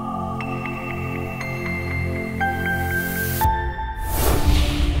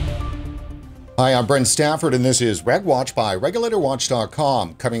Hi, I'm Brent Stafford, and this is Regwatch by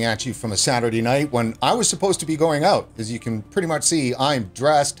RegulatorWatch.com, coming at you from a Saturday night when I was supposed to be going out. As you can pretty much see, I'm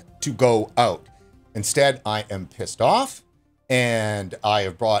dressed to go out. Instead, I am pissed off, and I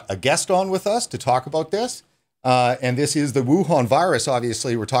have brought a guest on with us to talk about this. And this is the Wuhan virus,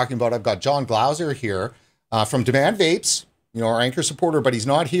 obviously, we're talking about. I've got John Glauser here from Demand Vapes, our anchor supporter, but he's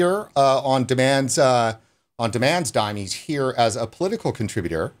not here on Demand's dime. He's here as a political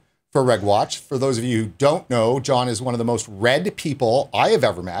contributor for Regwatch. For those of you who don't know, John is one of the most read people I have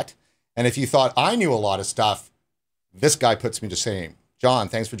ever met. And if you thought I knew a lot of stuff, this guy puts me to shame. John,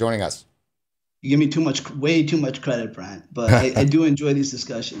 thanks for joining us. You give me way too much credit, Brent, but I do enjoy these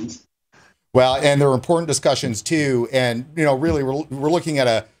discussions. Well, and they're important discussions too. And, really we're looking at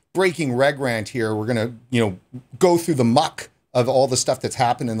a breaking reg rant here. We're going to, go through the muck of all the stuff that's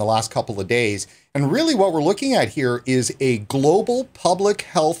happened in the last couple of days. And really what we're looking at here is a global public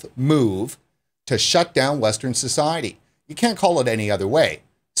health move to shut down Western society. You can't call it any other way.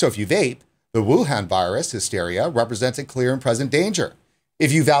 So if you vape, the Wuhan virus hysteria represents a clear and present danger.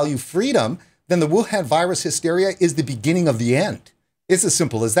 If you value freedom, then the Wuhan virus hysteria is the beginning of the end. It's as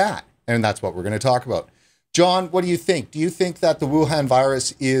simple as that. And that's what we're going to talk about. John, what do you think? Do you think that the Wuhan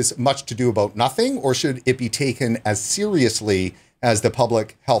virus is much to do about nothing, or should it be taken as seriously as the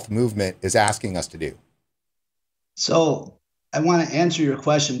public health movement is asking us to do? So I want to answer your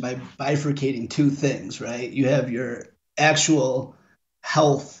question by bifurcating two things, right? You have your actual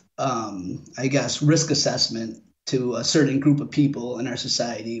health, risk assessment to a certain group of people in our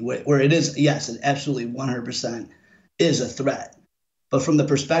society where it is, yes, it absolutely 100% is a threat. But from the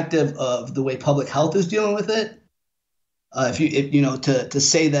perspective of the way public health is dealing with it, to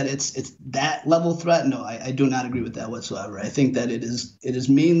say that it's that level threat, no, I do not agree with that whatsoever. I think that it is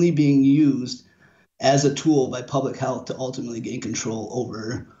mainly being used as a tool by public health to ultimately gain control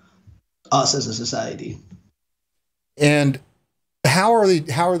over us as a society. And how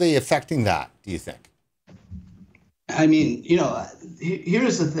are they affecting that, do you think? I mean,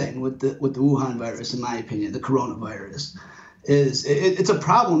 here's the thing with the Wuhan virus, in my opinion, the coronavirus. It's a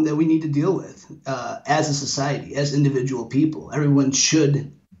problem that we need to deal with as a society, as individual people. Everyone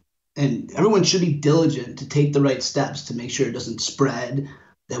should be diligent to take the right steps to make sure it doesn't spread,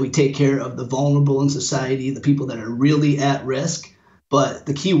 that we take care of the vulnerable in society, the people that are really at risk. But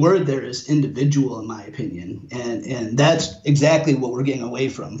the key word there is individual, in my opinion. And that's exactly what we're getting away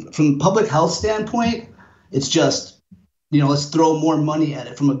from. From a public health standpoint, it's just, let's throw more money at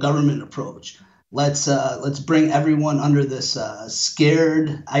it from a government approach. Let's bring everyone under this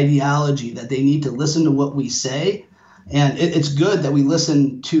scared ideology that they need to listen to what we say. And it's good that we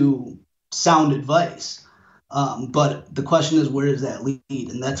listen to sound advice. But the question is, where does that lead?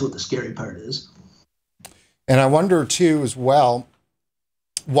 And that's what the scary part is. And I wonder, too, as well,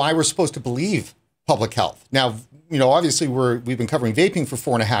 why we're supposed to believe public health. Now, obviously we've been covering vaping for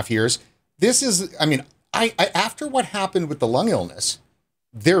 4.5 years. This is, I after what happened with the lung illness,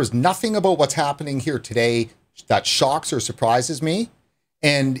 there is nothing about what's happening here today that shocks or surprises me.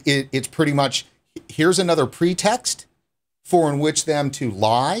 And it's pretty much, here's another pretext for in which them to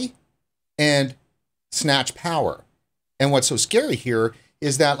lie and snatch power. And what's so scary here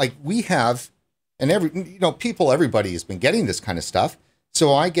is that, like, we have, and everybody has been getting this kind of stuff.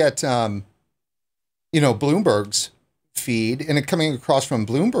 So I get, Bloomberg's feed, and it coming across from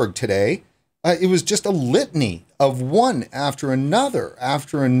Bloomberg today, it was just a litany of one after another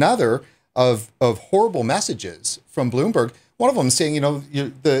of horrible messages from Bloomberg. One of them saying,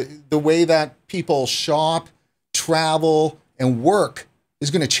 the way that people shop, travel, and work is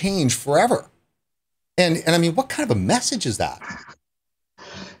going to change forever. And I mean, what kind of a message is that?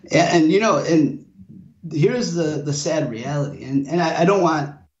 And here's the sad reality. And I don't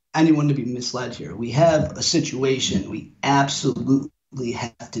want anyone to be misled here. We have a situation we absolutely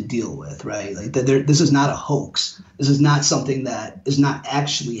have to deal with, right? Like this is not a hoax. This is not something that is not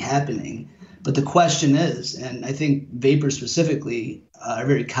actually happening. But the question is, and I think vapors specifically are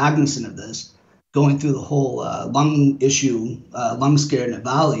very cognizant of this, going through the whole lung issue, lung scare in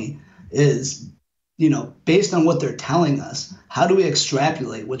Valley, is, based on what they're telling us, how do we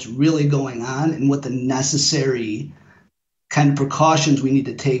extrapolate what's really going on and what the necessary kind of precautions we need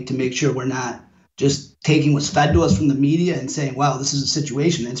to take to make sure we're not just taking what's fed to us from the media and saying, wow, this is a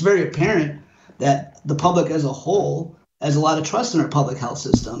situation. And it's very apparent that the public as a whole has a lot of trust in our public health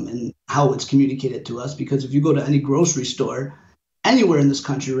system and how it's communicated to us. Because if you go to any grocery store anywhere in this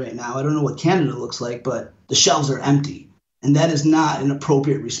country right now, I don't know what Canada looks like, but the shelves are empty. And that is not an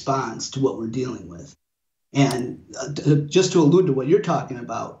appropriate response to what we're dealing with. And just to allude to what you're talking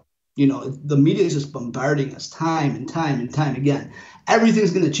about, The media is just bombarding us time and time and time again.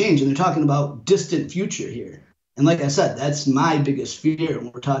 Everything's going to change, and they're talking about distant future here. And like I said, that's my biggest fear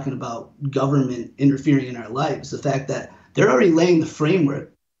when we're talking about government interfering in our lives. The fact that they're already laying the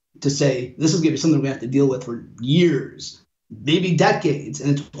framework to say this is going to be something we have to deal with for years, maybe decades,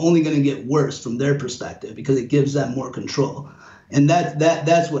 and it's only going to get worse from their perspective because it gives them more control. And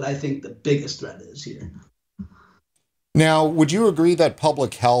that's what I think the biggest threat is here. Now, would you agree that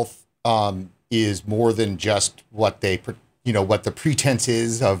public health is more than just what what the pretense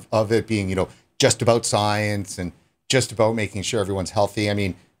is of it being, just about science and just about making sure everyone's healthy? I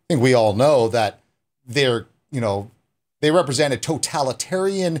mean, I think we all know that they represent a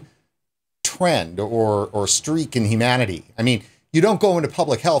totalitarian trend or streak in humanity. I mean, you don't go into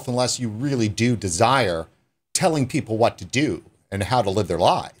public health unless you really do desire telling people what to do and how to live their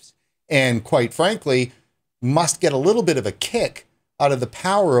lives. And quite frankly, must get a little bit of a kick out of the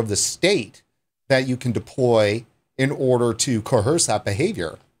power of the state that you can deploy in order to coerce that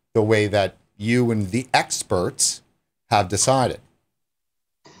behavior the way that you and the experts have decided.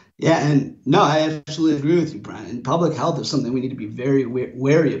 Yeah, and no, I absolutely agree with you, Brian. And public health is something we need to be very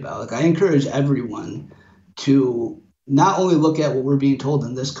wary about. Like, I encourage everyone to not only look at what we're being told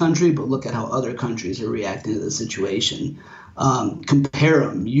in this country, but look at how other countries are reacting to the situation. Compare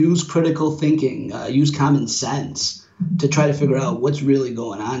them, use critical thinking, use common sense to try to figure out what's really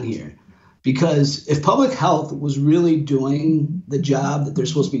going on here. Because if public health was really doing the job that they're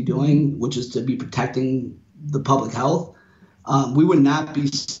supposed to be doing, which is to be protecting the public health, we would not be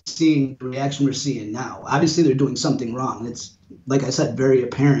seeing the reaction we're seeing now. Obviously, they're doing something wrong. It's, like I said, very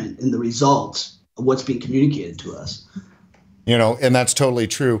apparent in the results of what's being communicated to us. And that's totally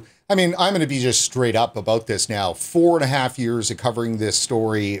true. I mean, I'm going to be just straight up about this now. 4.5 years of covering this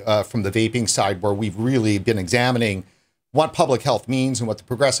story from the vaping side, where we've really been examining what public health means and what the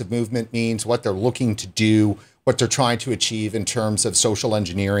progressive movement means, what they're looking to do, what they're trying to achieve in terms of social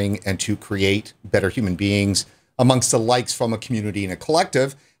engineering and to create better human beings amongst the likes from a community and a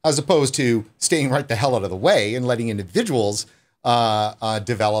collective, as opposed to staying right the hell out of the way and letting individuals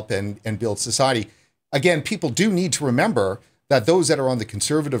develop and build society. Again, people do need to remember that those that are on the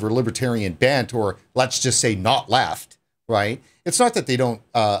conservative or libertarian bent, or let's just say not left, right? It's not that they don't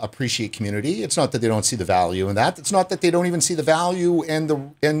appreciate community. It's not that they don't see the value in that. It's not that they don't even see the value and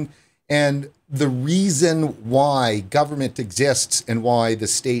the reason why government exists and why the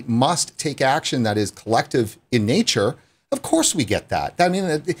state must take action that is collective in nature. Of course we get that. I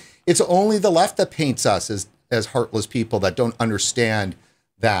mean, it's only the left that paints us as heartless people that don't understand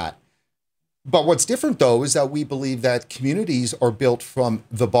that. But what's different, though, is that we believe that communities are built from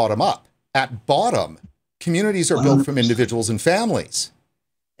the bottom up. At bottom, communities are built from individuals and families.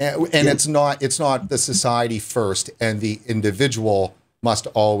 And it's not the society first, and the individual must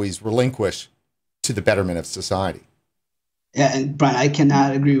always relinquish to the betterment of society. Yeah, and Brian, I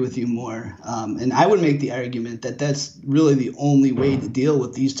cannot agree with you more. And I would make the argument that that's really the only way to deal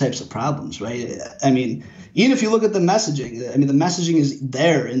with these types of problems, right? I mean, even if you look at the messaging, the messaging is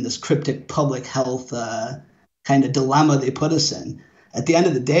there in this cryptic public health kind of dilemma they put us in. At the end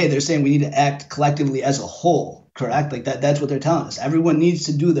of the day, they're saying we need to act collectively as a whole, correct? Like that's what they're telling us. Everyone needs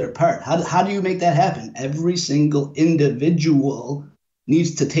to do their part. How do you make that happen? Every single individual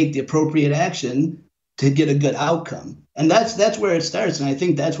needs to take the appropriate action to get a good outcome. And that's where it starts. And I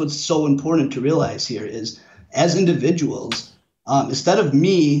think that's what's so important to realize here is, as individuals, instead of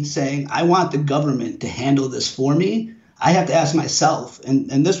me saying, I want the government to handle this for me, I have to ask myself,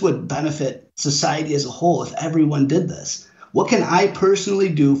 and this would benefit society as a whole if everyone did this. What can I personally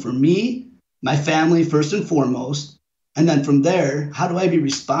do for me, my family, first and foremost? And then from there, how do I be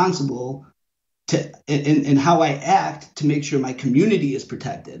responsible in how I act to make sure my community is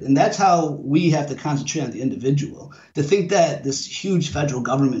protected? And that's how we have to concentrate on the individual. To think that this huge federal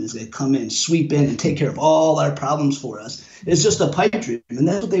government is going to come in, sweep in, and take care of all our problems for us is just a pipe dream. And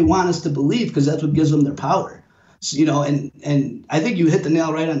that's what they want us to believe, because that's what gives them their power. So, and I think you hit the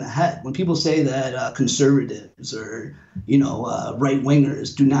nail right on the head. When people say that conservatives or,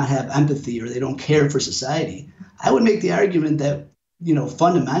 right-wingers do not have empathy or they don't care for society, I would make the argument that,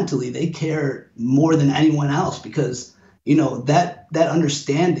 fundamentally they care more than anyone else, because, that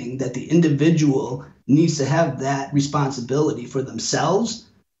understanding that the individual needs to have that responsibility for themselves,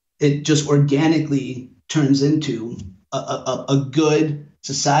 it just organically turns into a good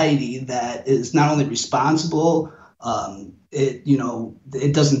society that is not only responsible,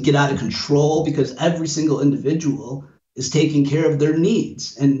 it doesn't get out of control, because every single individual is taking care of their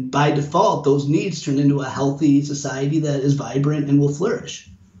needs. And by default, those needs turn into a healthy society that is vibrant and will flourish.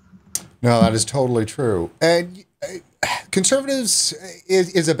 No, that is totally true. And conservatives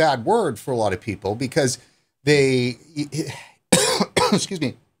is a bad word for a lot of people because they, excuse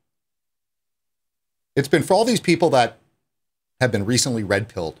me, it's been for all these people that have been recently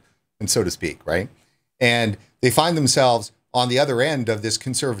red-pilled, and so to speak, right? And they find themselves on the other end of this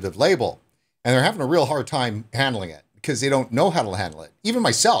conservative label, and they're having a real hard time handling it because they don't know how to handle it. Even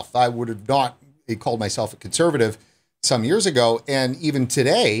myself, I would have not called myself a conservative some years ago, and even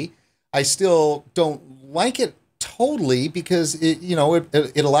today, I still don't like it totally because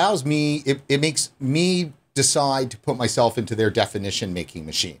it allows me, it makes me decide to put myself into their definition making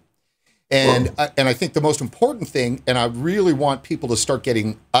machine. And I think the most important thing, and I really want people to start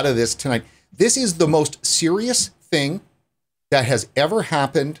getting out of this tonight, this is the most serious thing that has ever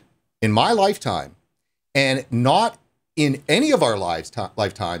happened in my lifetime, and not in any of our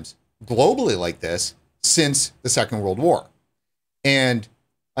lifetimes globally like this since the Second World War. And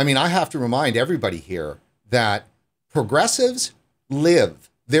I mean, I have to remind everybody here that progressives live.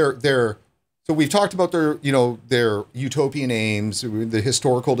 So we've talked about their utopian aims, the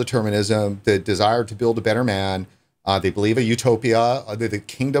historical determinism, the desire to build a better man. They believe a utopia, the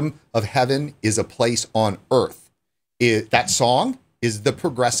kingdom of heaven is a place on earth. That song is the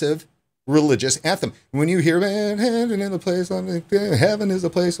progressive religious anthem. When you hear heaven is a place on heaven is a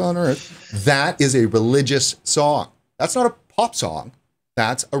place on earth, that is a religious song. That's not a pop song.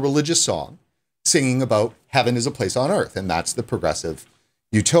 That's a religious song singing about heaven is a place on earth, and that's the progressive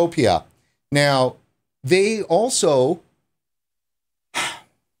utopia. Now, they also,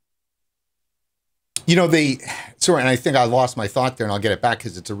 sorry, and I think I lost my thought there, and I'll get it back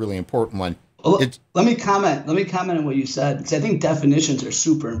because it's a really important one. Well, let me comment on what you said, because I think definitions are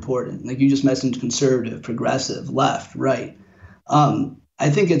super important. Like you just mentioned, conservative, progressive, left, right. I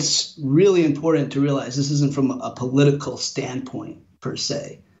think it's really important to realize this isn't from a political standpoint per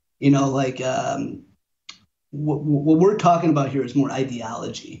se. What we're talking about here is more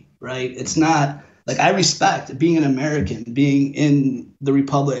ideology, right? It's not like, I respect being an American, being in the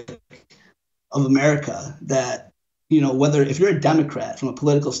Republic of America, that, whether if you're a Democrat from a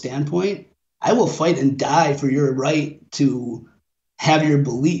political standpoint, I will fight and die for your right to have your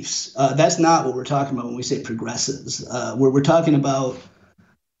beliefs. That's not what we're talking about when we say progressives. We're talking about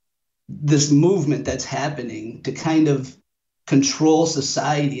this movement that's happening to kind of control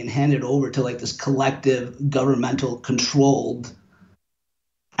society and hand it over to like this collective governmental controlled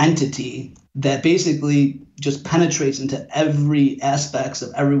entity that basically just penetrates into every aspects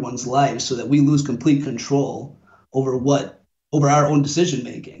of everyone's lives, so that we lose complete control over our own decision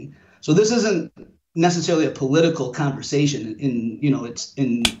making. So this isn't necessarily a political conversation in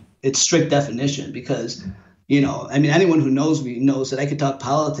its strict definition, because anyone who knows me knows that I could talk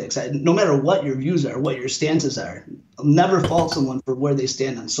politics. No matter what your views are, what your stances are, I'll never fault someone for where they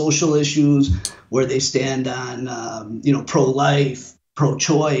stand on social issues, where they stand on, pro-life,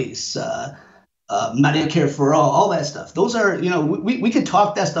 pro-choice, Medicare for all that stuff. Those are, we could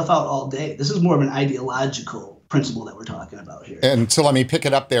talk that stuff out all day. This is more of an ideological principle that we're talking about here. And so let me pick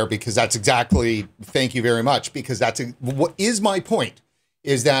it up there, because that's exactly, thank you very much, because that's what is my point,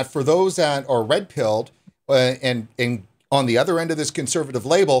 is that for those that are red-pilled, and on the other end of this conservative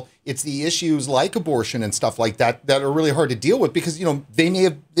label, it's the issues like abortion and stuff like that that are really hard to deal with, because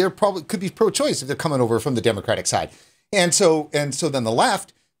they're probably could be pro-choice if they're coming over from the Democratic side, and so then the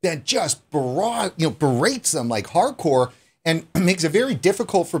left then just berates them like hardcore, and makes it very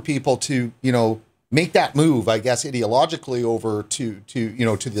difficult for people to make that move, I guess, ideologically over to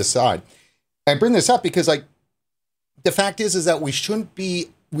this side. I bring this up because the fact is that we should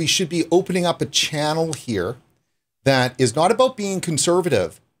be opening up a channel here that is not about being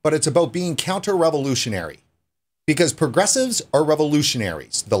conservative, but it's about being counter-revolutionary, because progressives are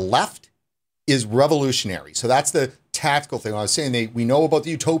revolutionaries. The left is revolutionary. So that's the tactical thing. I was saying we know about the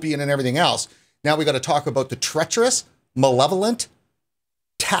utopian and everything else. Now we got to talk about the treacherous, malevolent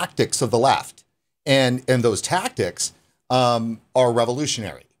tactics of the left. And those tactics are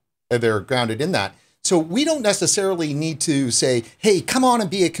revolutionary. They're grounded in that. So we don't necessarily need to say, hey, come on and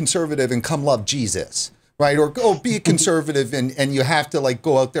be a conservative and come love Jesus, right? Or go be a conservative and you have to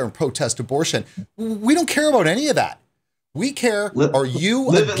go out there and protest abortion. We don't care about any of that. We care, are you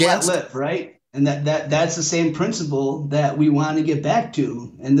against... and let live, right? And that's the same principle that we want to get back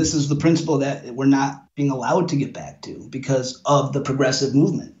to. And this is the principle that we're not being allowed to get back to because of the progressive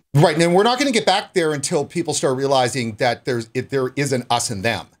movement. Right, and we're not going to get back there until people start realizing that there is an us and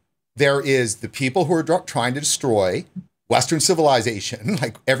them. There is the people who are trying to destroy Western civilization,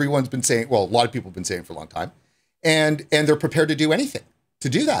 like everyone's been saying, well, a lot of people have been saying for a long time, and they're prepared to do anything to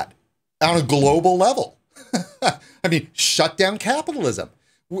do that on a global level. I mean, shut down capitalism.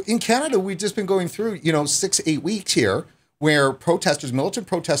 in Canada, we've just been going through, 6-8 weeks here where militant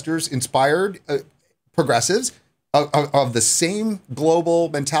protesters inspired progressives of the same global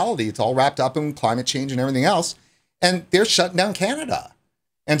mentality. It's all wrapped up in climate change and everything else. And they're shutting down Canada.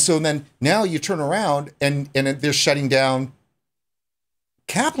 And so then now you turn around and they're shutting down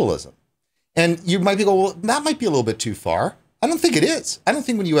capitalism. And you might be going, well, that might be a little bit too far. I don't think it is. I don't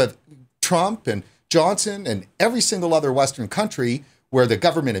think when you have Trump and Johnson and every single other Western country where the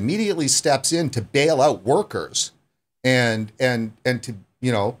government immediately steps in to bail out workers and to,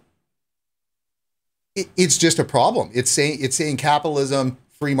 it's just a problem. It's saying capitalism,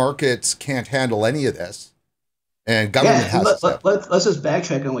 free markets can't handle any of this. And government has to. Let's just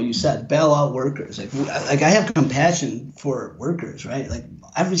backtrack on what you said. Bail out workers. Like I have compassion for workers, right? Like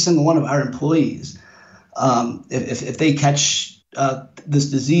every single one of our employees, if they catch this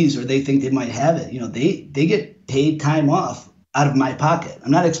disease or they think they might have it, they get paid time off out of my pocket.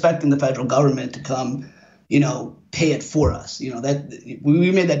 I'm not expecting the federal government to come, pay it for us. That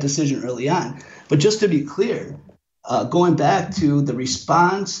we made that decision early on. But just to be clear, going back to the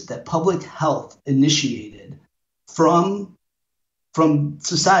response that public health initiated from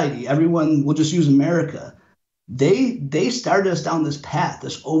society, everyone, we'll just use America, they started us down this path,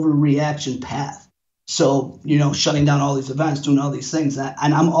 this overreaction path. So, shutting down all these events, doing all these things.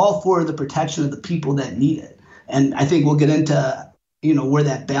 And I'm all for the protection of the people that need it. And I think we'll get into, where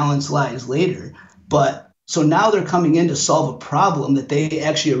that balance lies later. But so now they're coming in to solve a problem that they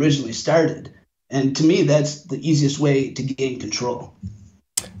actually originally started. And to me, that's the easiest way to gain control.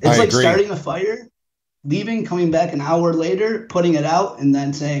 It's like starting a fire, leaving, coming back an hour later, putting it out, and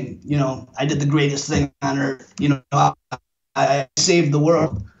then saying, I did the greatest thing on earth. I saved the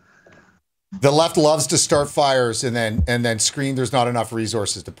world. The left loves to start fires and then scream there's not enough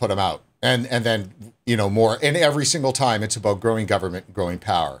resources to put them out. And then, more. And every single time it's about growing government and growing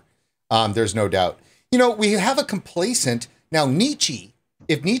power. There's no doubt. We have a complacent, now Nietzsche,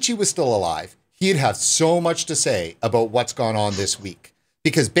 if Nietzsche was still alive, he'd have so much to say about what's gone on this week.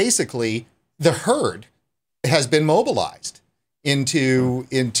 Because basically the herd has been mobilized into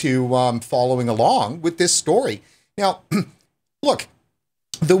following along with this story. Now, look,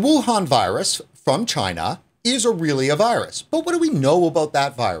 the Wuhan virus from China is really a virus. But what do we know about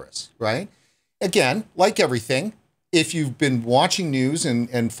that virus, right? Again, like everything, if you've been watching news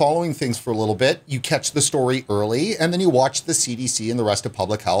and following things for a little bit, you catch the story early and then you watch the CDC and the rest of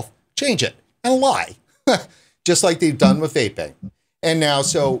public health change it and lie, just like they've done with vaping. And now,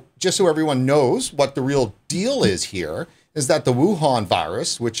 so just so everyone knows what the real deal is here, is that the Wuhan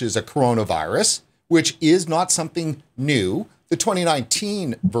virus, which is a coronavirus, which is not something new. The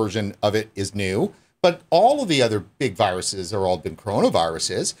 2019 version of it is new, but all of the other big viruses are all been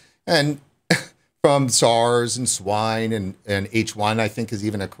coronaviruses. And from SARS and swine and H1, I think is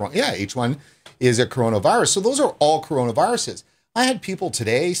even H1 is a coronavirus. So those are all coronaviruses. I had people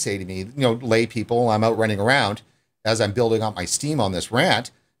today say to me, lay people, I'm out running around as I'm building up my steam on this rant,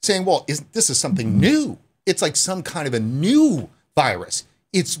 saying, well, this is something new. It's like some kind of a new virus.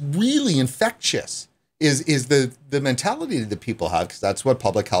 It's really infectious, is the mentality that people have, because that's what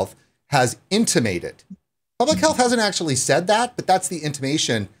public health has intimated. Public health hasn't actually said that, but that's the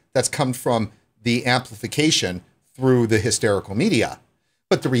intimation that's come from the amplification through the hysterical media.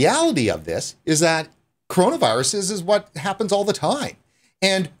 But the reality of this is that coronaviruses is what happens all the time.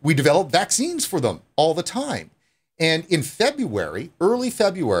 And we develop vaccines for them all the time. And in February, early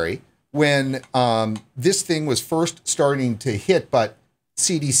February, when this thing was first starting to hit, but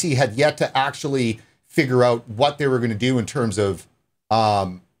CDC had yet to actually figure out what they were going to do in terms of,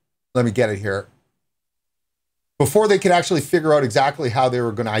 let me get it here. Before they could actually figure out exactly how they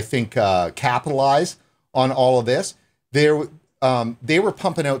were going to, I think, capitalize on all of this, they were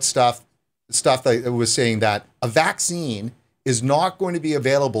pumping out stuff that was saying that a vaccine is not going to be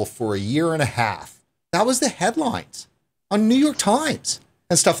available for a year and a half. That was the headlines on New York Times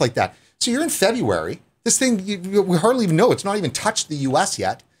and stuff like that. So you're in February. This thing, we hardly even know. It's not even touched the US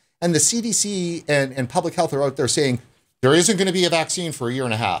yet. And the CDC and public health are out there saying there isn't going to be a vaccine for a year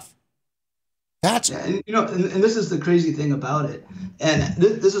and a half. That's and this is the crazy thing about it. And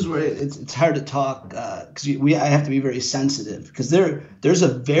this is where it's hard to talk because I have to be very sensitive, because there's a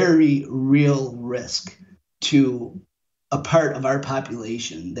very real risk to a part of our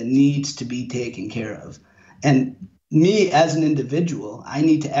population that needs to be taken care of. And me as an individual, I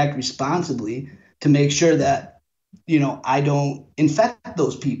need to act responsibly to make sure that, I don't infect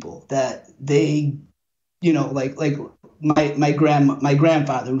those people, that they, like my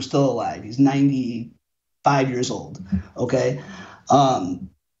grandfather, who's still alive, he's 95 years old. Okay.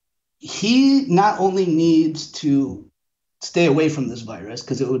 He not only needs to stay away from this virus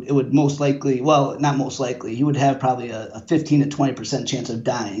because it would most likely, well, not most likely, he would have probably a 15 to 20% chance of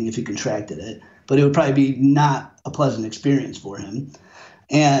dying if he contracted it, but it would probably be not a pleasant experience for him.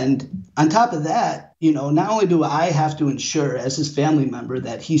 And on top of that, you know, not only do I have to ensure as his family member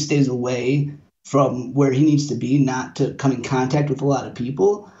that he stays away from where he needs to be, not to come in contact with a lot of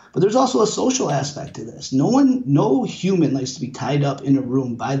people, but there's also a social aspect to this. No human likes to be tied up in a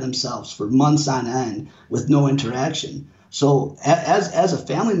room by themselves for months on end with no interaction. So as a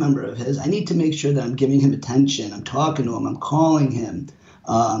family member of his, I need to make sure that I'm giving him attention. I'm talking to him. I'm calling him.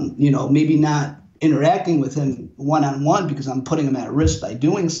 You know, maybe not interacting with him one-on-one because I'm putting him at risk by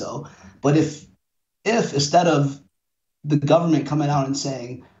doing so. But if instead of the government coming out and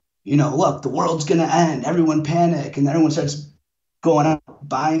saying, you know, look, the world's going to end, everyone panic, and everyone starts going out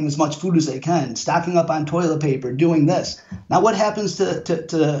buying as much food as they can, stocking up on toilet paper, doing this. Now, what happens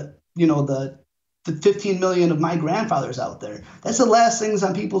to you know, the 15 million of my grandfathers out there? That's the last things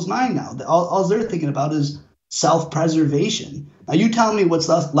on people's mind now. All they're thinking about is self-preservation. Now, you tell me what's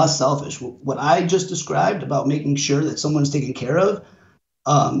less selfish. What I just described about making sure that someone's taken care of,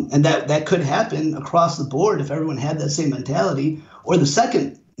 and that could happen across the board if everyone had that same mentality, or the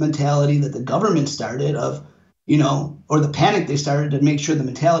second mentality that the government started of, you know, or the panic they started to make sure the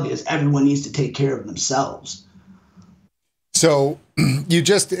mentality is everyone needs to take care of themselves. So you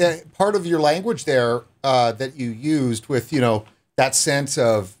just, part of your language there that you used with, you know, that sense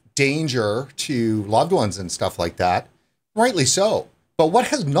of danger to loved ones and stuff like that, rightly so. But what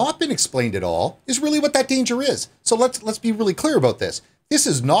has not been explained at all is really what that danger is. So let's be really clear about this. This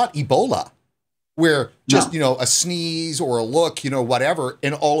is not Ebola, where just, you know, a sneeze or a look, you know, whatever,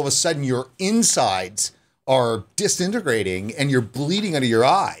 and all of a sudden your insides are disintegrating and you're bleeding out of your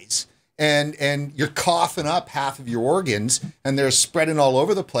eyes and you're coughing up half of your organs and they're spreading all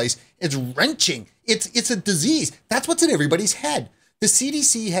over the place. It's wrenching. It's a disease. That's what's in everybody's head. The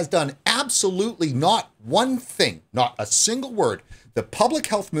CDC has done absolutely not one thing, not a single word. The public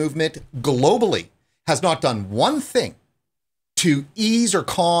health movement globally has not done one thing to ease or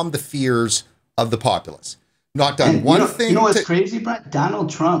calm the fears of the populace. Not done one thing. You know what's crazy, Brent? Donald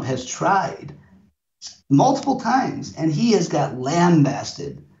Trump has tried multiple times, and he has got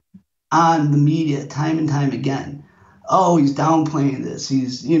lambasted on the media time and time again. Oh, he's downplaying this.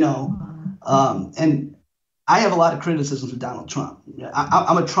 He's, you know, and I have a lot of criticisms of Donald Trump.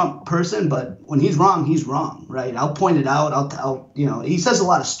 I'm a Trump person, but when he's wrong, right? I'll point it out. I'll you know, he says a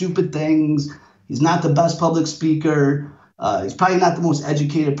lot of stupid things. He's not the best public speaker. He's probably not the most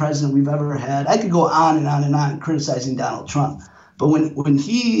educated president we've ever had. I could go on and on and on criticizing Donald Trump. But when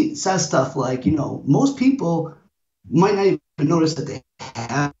he says stuff like, you know, most people might not even notice that they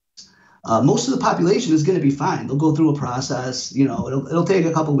have. Most of the population is going to be fine. They'll go through a process. You know, it'll take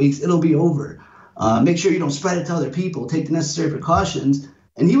a couple of weeks. It'll be over. Make sure you don't spread it to other people. Take the necessary precautions.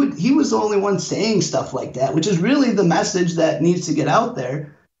 And he was the only one saying stuff like that, which is really the message that needs to get out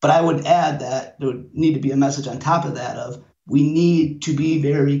there. But I would add that there would need to be a message on top of that of we need to be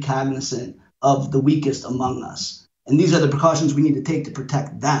very cognizant of the weakest among us. And these are the precautions we need to take to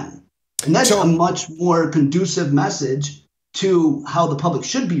protect them. And that's a much more conducive message to how the public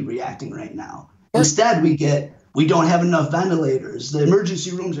should be reacting right now. Instead, we don't have enough ventilators. The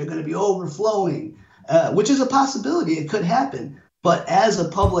emergency rooms are going to be overflowing, which is a possibility. It could happen. But as a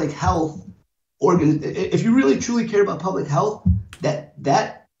public health if you really truly care about public health,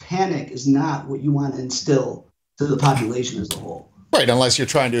 that panic is not what you want to instill to the population as a whole. Right, unless you're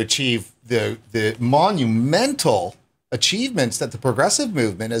trying to achieve the monumental achievements that the progressive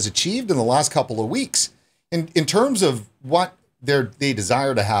movement has achieved in the last couple of weeks. In terms of what they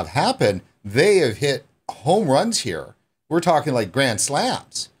desire to have happen, they have hit home runs here. We're talking like grand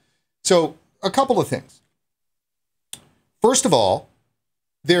slams. So a couple of things. First of all,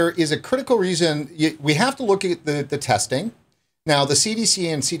 there is a critical reason we have to look at the testing. Now, the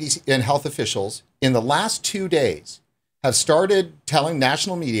CDC and health officials in the last 2 days have started telling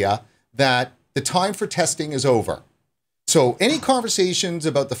national media that the time for testing is over. So any conversations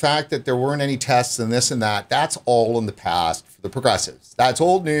about the fact that there weren't any tests and this and that, that's all in the past for the progressives. That's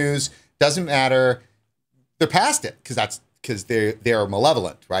old news, doesn't matter. They're past it because they're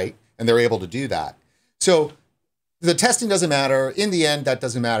malevolent, right? And they're able to do that. So the testing doesn't matter. In the end, that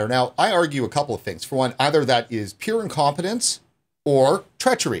doesn't matter. Now, I argue a couple of things. For one, either that is pure incompetence or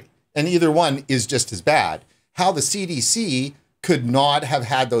treachery, and either one is just as bad. How the CDC could not have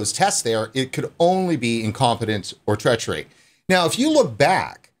had those tests there, it could only be incompetence or treachery. Now, if you look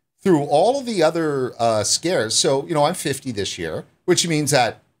back through all of the other scares, so, you know, I'm 50 this year, which means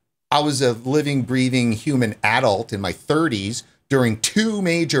that I was a living, breathing human adult in my 30s during two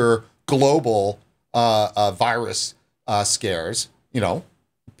major global virus scares,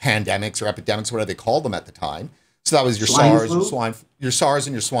 pandemics or epidemics, whatever they called them at the time. So that was your SARS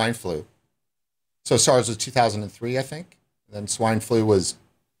and your swine flu. So SARS was 2003, I think. And then swine flu was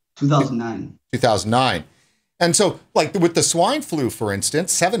 2009. 2009. And so, like with the swine flu, for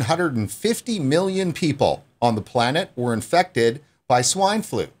instance, 750 million people on the planet were infected by swine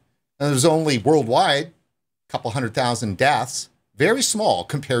flu. And there's only worldwide a couple 100,000 deaths, very small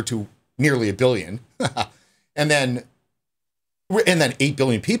compared to nearly 1 billion. and then 8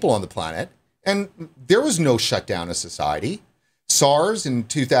 billion people on the planet. And there was no shutdown of society. SARS in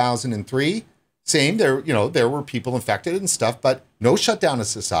 2003, same, there were people infected and stuff, but no shutdown of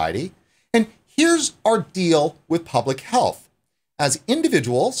society. And here's our deal with public health. As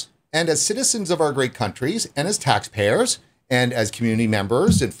individuals and as citizens of our great countries and as taxpayers and as community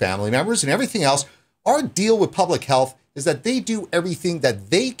members and family members and everything else, our deal with public health is that they do everything that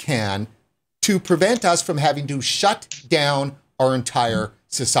they can to prevent us from having to shut down our entire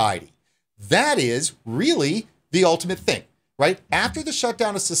society. That is really the ultimate thing, right? After the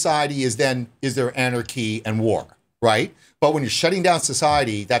shutdown of society is there anarchy and war, right? But when you're shutting down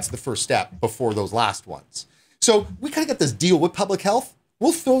society, that's the first step before those last ones. So we kind of got this deal with public health.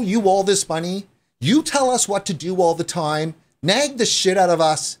 We'll throw you all this money. You tell us what to do all the time, nag the shit out of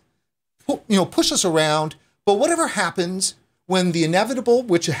us, push us around. But whatever happens, when the inevitable,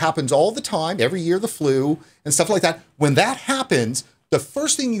 which happens all the time, every year, the flu and stuff like that, when that happens, the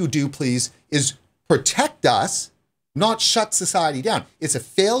first thing you do, please, is protect us, not shut society down. It's a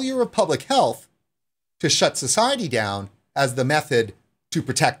failure of public health to shut society down as the method to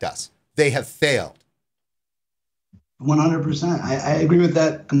protect us. They have failed. 100%. I agree with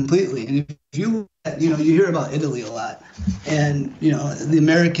that completely. And if you hear about Italy a lot, and the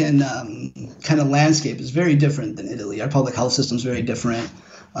American kind of landscape is very different than Italy. Our public health system is very different.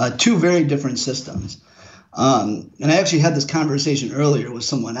 Two very different systems. And I actually had this conversation earlier with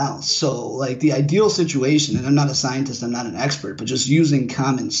someone else. So like the ideal situation, and I'm not a scientist, I'm not an expert, but just using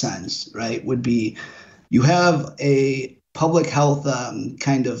common sense, right, would be you have a public health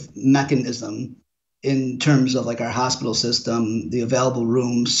kind of mechanism in terms of like our hospital system, the available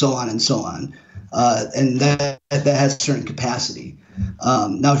rooms, so on and so on. And that has certain capacity.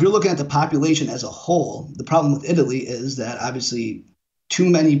 Now, if you're looking at the population as a whole, the problem with Italy is that obviously too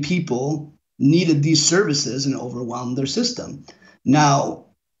many people needed these services and overwhelmed their system. Now,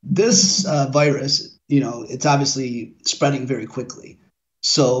 this virus, it's obviously spreading very quickly.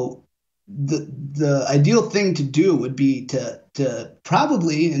 So the ideal thing to do would be to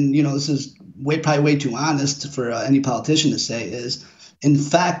probably, and this is probably way too honest for any politician to say, is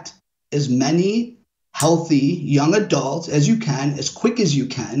infect as many healthy young adults as you can, as quick as you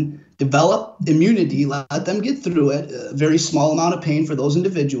can, develop immunity, let them get through it, a very small amount of pain for those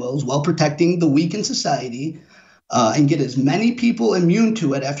individuals while protecting the weak in society, and get as many people immune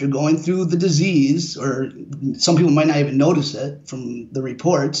to it after going through the disease, or some people might not even notice it from the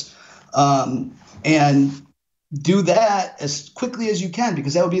reports, and do that as quickly as you can,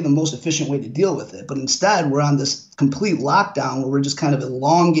 because that would be the most efficient way to deal with it. But instead, we're on this complete lockdown where we're just kind of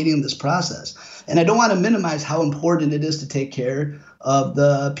elongating this process. And I don't want to minimize how important it is to take care of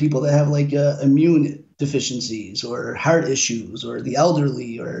the people that have like immune deficiencies or heart issues or the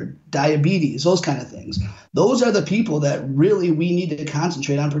elderly or diabetes, those kind of things. Those are the people that really we need to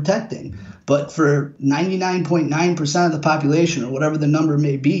concentrate on protecting. But for 99.9% of the population, or whatever the number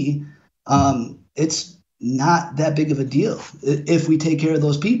may be, it's not that big of a deal if we take care of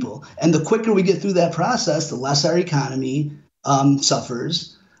those people. And the quicker we get through that process, the less our economy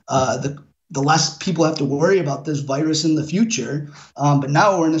suffers, the less people have to worry about this virus in the future. But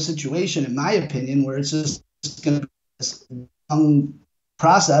now we're in a situation, in my opinion, where it's just going to be this long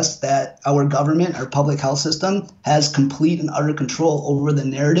process that our government, our public health system has complete and utter control over the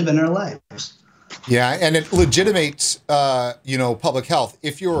narrative in our lives. Yeah, and it legitimates, public health.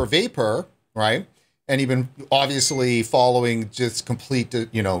 If you're a vapor, right, and even obviously following just complete,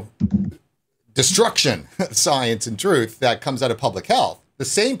 destruction, science and truth that comes out of public health, the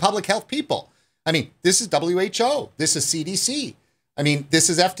same public health people. I mean, this is WHO, this is CDC. I mean, this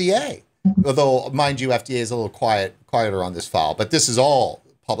is FDA. Although, mind you, FDA is a little quieter on this file, but this is all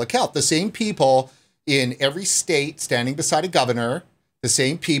public health. The same people in every state standing beside a governor, the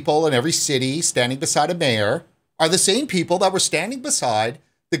same people in every city standing beside a mayor, are the same people that were standing beside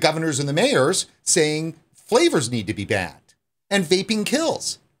the governors and the mayors saying flavors need to be banned and vaping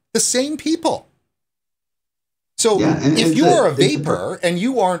kills. The same people. So if you're a vapor and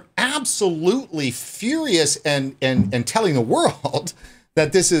you aren't absolutely furious and telling the world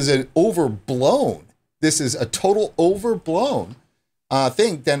that this is an overblown, this is a total overblown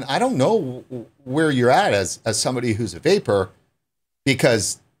thing, then I don't know where you're at as somebody who's a vapor,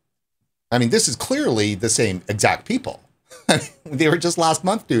 because, I mean, this is clearly the same exact people. They were just last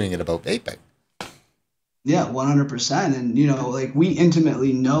month doing it about vaping. Yeah, 100%. And, you know, like, we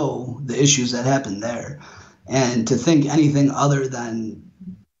intimately know the issues that happened there. And to think anything other than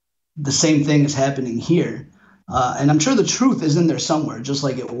the same thing is happening here. And I'm sure the truth is in there somewhere, just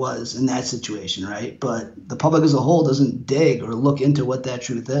like it was in that situation, right? But the public as a whole doesn't dig or look into what that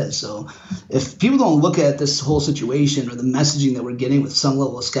truth is. So if people don't look at this whole situation or the messaging that we're getting with some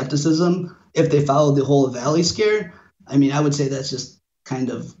level of skepticism, if they follow the whole Valley scare, I mean, I would say that's just kind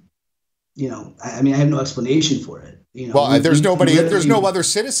of, you know, I mean, I have no explanation for it. You know, well, there's no other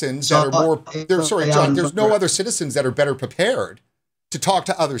citizens that are more, John, there's no other citizens that are better prepared to talk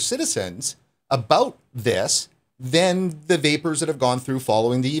to other citizens about this than the vapors that have gone through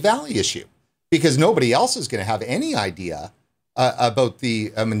following the Valley issue, because nobody else is going to have any idea about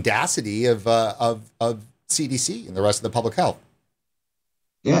the mendacity of CDC and the rest of the public health.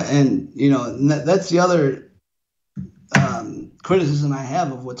 Yeah, and you know, that's the other criticism I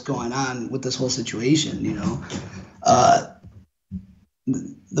have of what's going on with this whole situation. You know,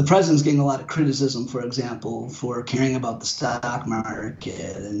 the president's getting a lot of criticism, for example, for caring about the stock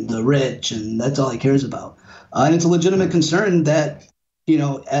market and the rich, and that's all he cares about. And it's a legitimate concern that, you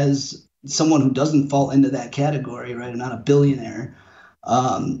know, as someone who doesn't fall into that category, right, I'm not a billionaire,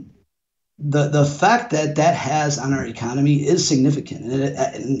 the fact that that has on our economy is significant.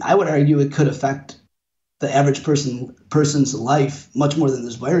 And I would argue it could affect the average person's life much more than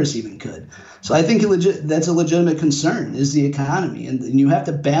this virus even could. So I think that's a legitimate concern, is the economy. And you have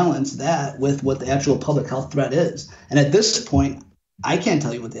to balance that with what the actual public health threat is. And at this point, I can't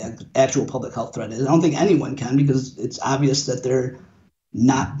tell you what the actual public health threat is. I don't think anyone can, because it's obvious that they're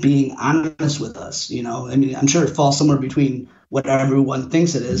not being honest with us. You know, I mean, I'm sure it falls somewhere between what everyone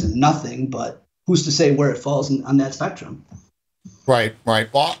thinks it is and nothing, but who's to say where it falls on that spectrum? Right.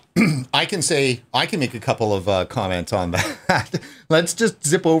 Well, I can make a couple of comments on that. Let's just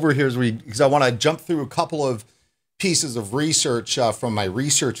zip over here because I want to jump through a couple of pieces of research from my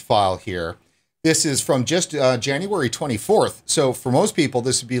research file here. This is from just January 24th. So for most people,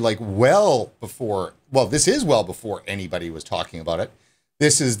 this would be like this is well before anybody was talking about it.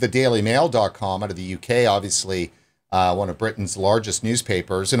 This is the dailymail.com out of the UK, obviously one of Britain's largest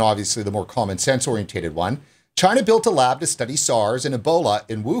newspapers, and obviously the more common sense orientated one. China built a lab to study SARS and Ebola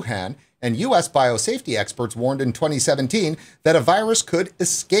in Wuhan, and U.S. biosafety experts warned in 2017 that a virus could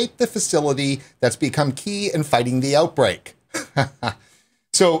escape the facility that's become key in fighting the outbreak.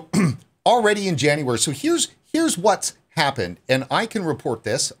 So already in January, so here's what's happened, and I can report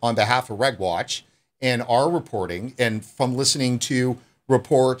this on behalf of Regwatch and our reporting, and from listening to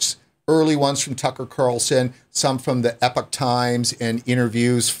reports, early ones from Tucker Carlson, some from the Epoch Times, and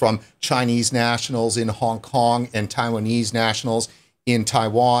interviews from Chinese nationals in Hong Kong and Taiwanese nationals in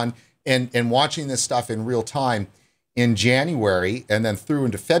Taiwan, and watching this stuff in real time in January and then through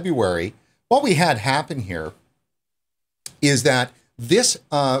into February. What we had happen here is that this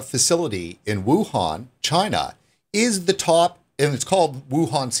facility in Wuhan, China, is the top, and it's called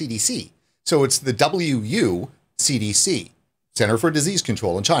Wuhan CDC. So it's the WU CDC, Center for Disease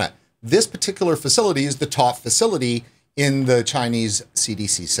Control in China. This particular facility is the top facility in the Chinese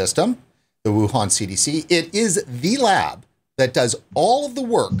CDC system, the Wuhan CDC. It is the lab that does all of the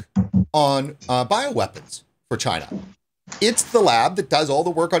work on bioweapons for China. It's the lab that does all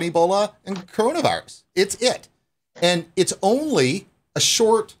the work on Ebola and coronavirus. It's it. And it's only a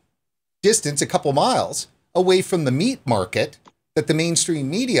short distance, a couple miles, away from the meat market that the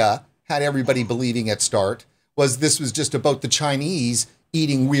mainstream media had everybody believing at start this was just about the Chinese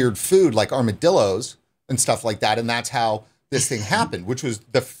eating weird food like armadillos and stuff like that. And that's how this thing happened, which was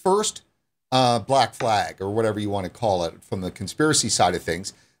the first black flag, or whatever you want to call it, from the conspiracy side of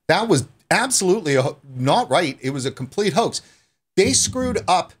things. That was absolutely not right. It was a complete hoax. They screwed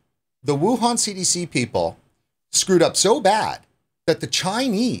up, the Wuhan CDC people screwed up so bad that the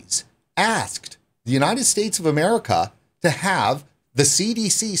Chinese asked the United States of America to have the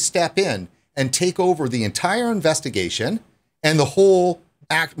CDC step in and take over the entire investigation and the whole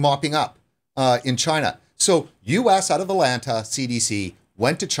act mopping up in China. So U.S. out of Atlanta, CDC,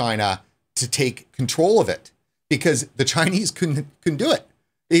 went to China to take control of it because the Chinese couldn't do it.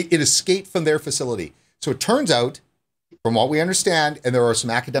 It escaped from their facility. So it turns out, from what we understand, and there are some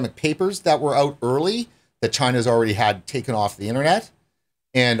academic papers that were out early that China's already had taken off the internet,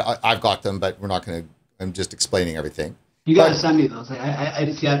 and I've got them, but we're not going to, I'm just explaining everything. You got to But send me those.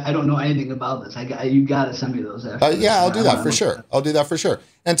 I don't know anything about this. You got to send me those after yeah, this. I'll do I that want for to look at sure. it. I'll do that for sure.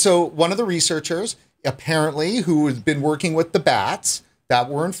 And so one of the researchers, apparently, who has been working with the bats that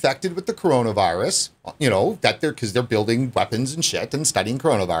were infected with the coronavirus, you know, that because they're building weapons and shit and studying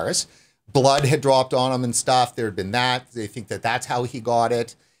coronavirus, blood had dropped on him and stuff. There had been that. They think that that's how he got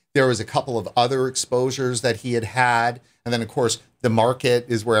it. There was a couple of other exposures that he had had. And then, of course, the market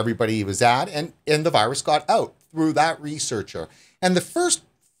is where everybody was at. And the virus got out through that researcher. And the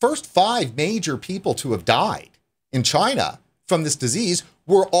first five major people to have died in China from this disease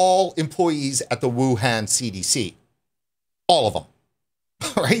were all employees at the Wuhan CDC. All of them.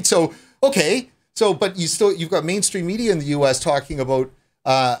 Right? So, okay. So, but you've got mainstream media in the US talking about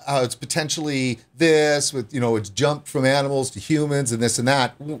how it's potentially this with, you know, it's jumped from animals to humans and this and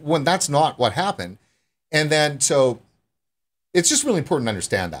that, when that's not what happened. And then, so it's just really important to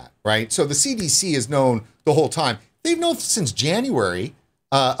understand that, right? So the CDC is known the whole time. They've known since January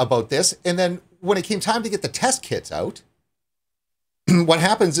about this. And then when it came time to get the test kits out, what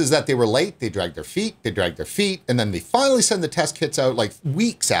happens is that they were late. They dragged their feet. And then they finally send the test kits out like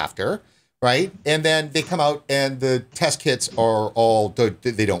weeks after, right? And then they come out and the test kits are all,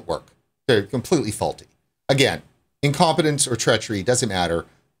 they don't work. They're completely faulty. Again, incompetence or treachery, doesn't matter.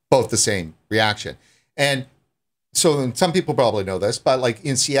 Both the same reaction. And so some people probably know this, but like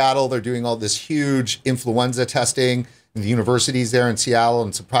in Seattle, they're doing all this huge influenza testing in the universities there in Seattle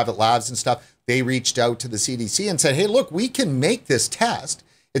and some private labs and stuff. They reached out to the CDC and said, hey, look, we can make this test.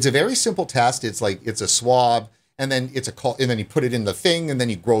 It's a very simple test. It's like, it's a swab and then and then you put it in the thing and then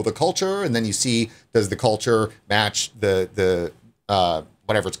you grow the culture and then you see, does the culture match the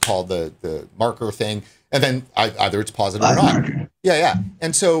whatever it's called, the marker thing. And then either it's positive or not. Yeah.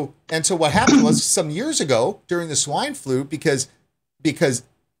 And so what happened was some years ago during the swine flu, because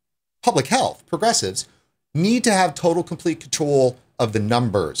public health, progressives, need to have total complete control of the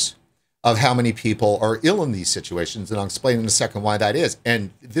numbers of how many people are ill in these situations. And I'll explain in a second why that is. And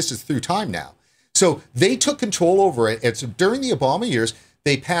this is through time now. So they took control over it. And so during the Obama years,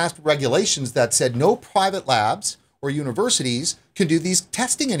 they passed regulations that said no private labs or universities can do these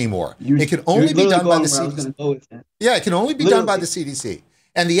testing anymore. It can only be done by the CDC. Yeah, it can only be done by the CDC.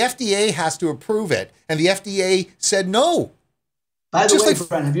 And the FDA has to approve it. And the FDA said no. By the way,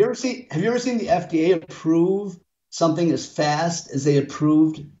 Brian, have you ever seen the FDA approve something as fast as they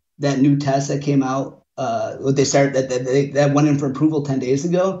approved that new test that came out? What they started that went in for approval 10 days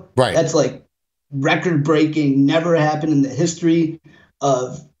ago. Right. That's like record breaking, never happened in the history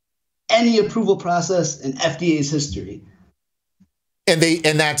of any approval process in FDA's history. And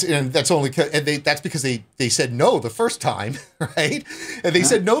that's because they said no the first time, right? And they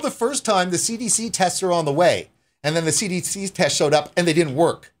said no the first time. The CDC tests are on the way, and then the CDC test showed up and they didn't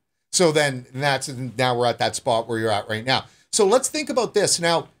work. So then now we're at that spot where you're at right now. So let's think about this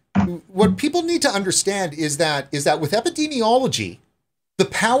now. What people need to understand is that with epidemiology, the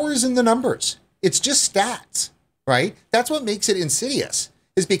power is in the numbers. It's just stats, right? That's what makes it insidious,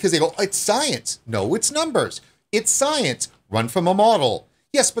 is because they go, it's science. No, it's numbers. It's science. Run from a model.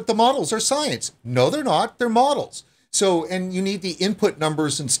 Yes, but the models are science. No, they're not. They're models. So, and you need the input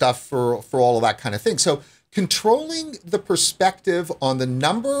numbers and stuff for all of that kind of thing. So controlling the perspective on the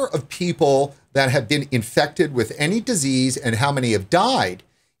number of people that have been infected with any disease and how many have died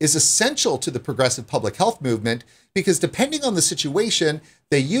is essential to the progressive public health movement, because depending on the situation,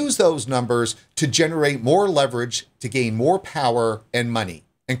 they use those numbers to generate more leverage, to gain more power and money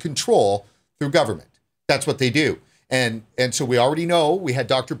and control through government. That's what they do. And so we already know, we had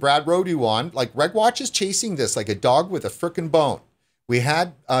Dr. Brad Rodu on, like Regwatch is chasing this like a dog with a frickin' bone. We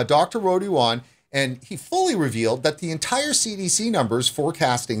had Dr. Rodu on, and he fully revealed that the entire CDC numbers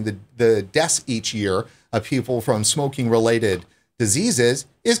forecasting the deaths each year of people from smoking-related diseases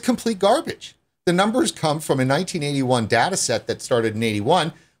is complete garbage. The numbers come from a 1981 data set that started in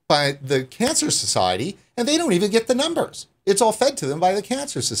 81 by the Cancer Society, and they don't even get the numbers. It's all fed to them by the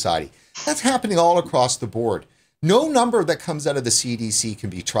Cancer Society. That's happening all across the board. No number that comes out of the CDC can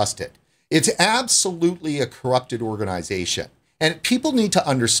be trusted. It's absolutely a corrupted organization. And people need to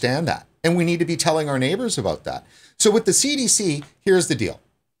understand that. And we need to be telling our neighbors about that. So with the CDC, here's the deal.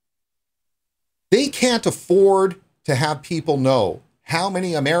 They can't afford to have people know how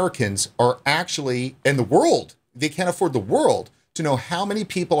many Americans are actually in the world. They can't afford the world to know how many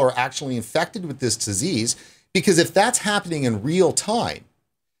people are actually infected with this disease, because if that's happening in real time,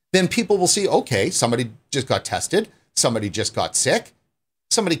 then people will see, okay, somebody just got tested, somebody just got sick,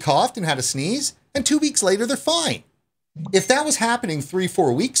 somebody coughed and had a sneeze, and 2 weeks later, they're fine. If that was happening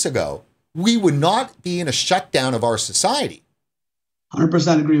 3-4 weeks ago, we would not be in a shutdown of our society.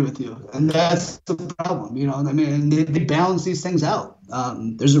 100% agree with you. And that's the problem, you know, I mean, they balance these things out.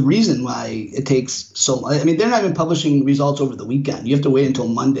 There's a reason why it takes so, I mean, they're not even publishing results over the weekend. You have to wait until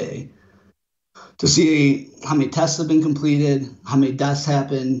Monday to see how many tests have been completed, how many deaths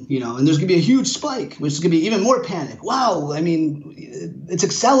happen, you know, and there's going to be a huge spike, which is going to be even more panic. Wow. I mean, it's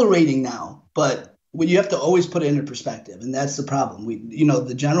accelerating now, but you have to always put it into perspective. And that's the problem. You know,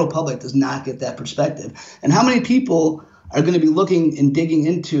 the general public does not get that perspective. And how many people are going to be looking and digging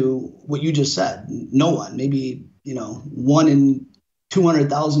into what you just said? No one, maybe, you know, 1 in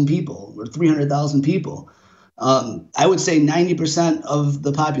 200,000 people or 300,000 people. I would say 90% of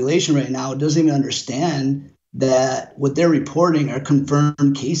the population right now doesn't even understand that what they're reporting are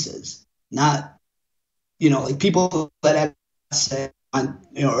confirmed cases, not, you know, like people that have,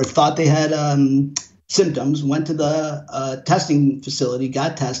 you know, or thought they had symptoms, went to the testing facility,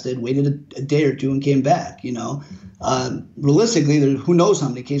 got tested, waited a day or two and came back, you know. Realistically, who knows how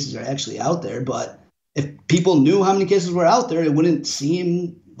many cases are actually out there, but if people knew how many cases were out there, it wouldn't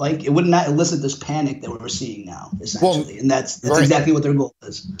seem like, it would not elicit this panic that we're seeing now, essentially. Well, and that's right. Exactly what their goal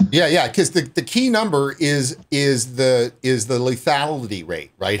is. Yeah, because the key number is the lethality rate,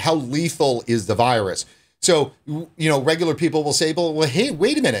 right? How lethal is the virus? So, you know, regular people will say, well, hey,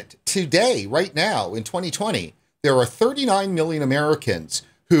 wait a minute. Today, right now, in 2020, there are 39 million Americans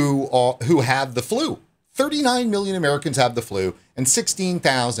who have the flu. 39 million Americans have the flu, and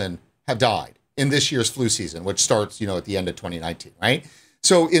 16,000 have died in this year's flu season, which starts, you know, at the end of 2019, right?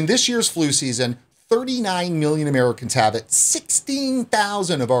 So in this year's flu season, 39 million Americans have it.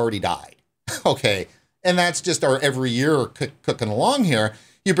 16,000 have already died. Okay, and that's just our every year cooking along here.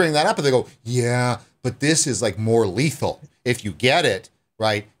 You bring that up and they go, yeah, but this is like more lethal. If you get it,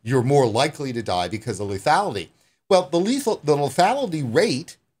 right, you're more likely to die because of lethality. Well, the lethality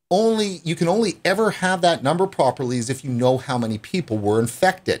rate, you can only ever have that number properly is if you know how many people were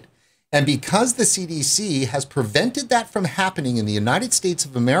infected. And because the CDC has prevented that from happening in the United States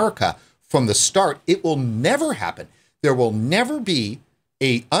of America from the start, it will never happen. There will never be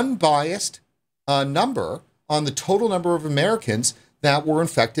an unbiased number on the total number of Americans that were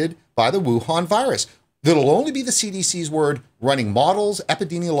infected by the Wuhan virus. That'll only be the CDC's word, running models,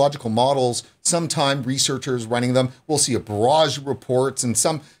 epidemiological models, sometime researchers running them. We'll see a barrage of reports and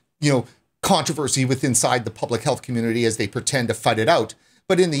some, you know, controversy inside the public health community as they pretend to fight it out.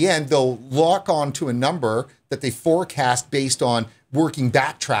 But in the end, they'll lock on to a number that they forecast based on working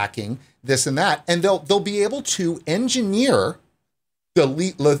backtracking, this and that, and they'll be able to engineer the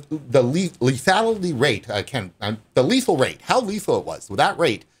lethality rate, the lethal rate, how lethal it was with that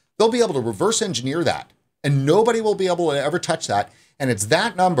rate. They'll be able to reverse engineer that, and nobody will be able to ever touch that. And it's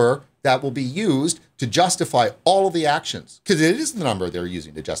that number that will be used to justify all of the actions, because it is the number they're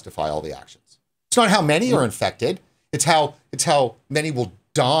using to justify all the actions. It's not how many are infected. It's how many will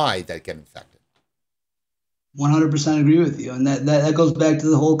die that get infected. 100% agree with you. And that goes back to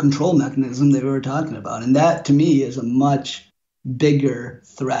the whole control mechanism that we were talking about. And that, to me, is a much bigger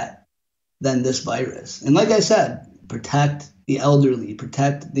threat than this virus. And like I said, protect the elderly,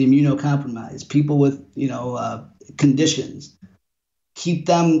 protect the immunocompromised, people with, you know, conditions. Keep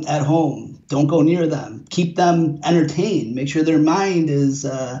them at home. Don't go near them. Keep them entertained. Make sure their mind is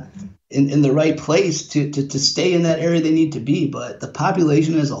in the right place to stay in that area they need to be. But the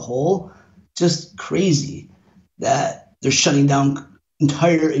population as a whole, just crazy that they're shutting down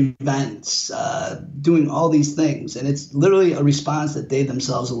entire events, doing all these things. And it's literally a response that they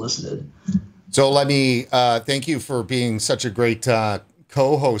themselves elicited. So let me thank you for being such a great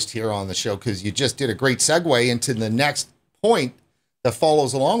co-host here on the show, because you just did a great segue into the next point that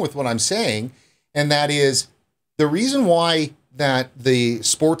follows along with what I'm saying. And that is the reason why that the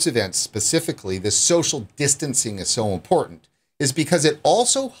sports events, specifically the social distancing, is so important is because it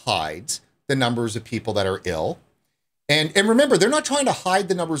also hides the numbers of people that are ill. And remember, they're not trying to hide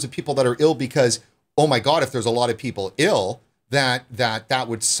the numbers of people that are ill because, oh my God, if there's a lot of people ill, that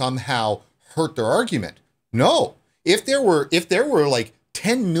would somehow hurt their argument. No, if there were like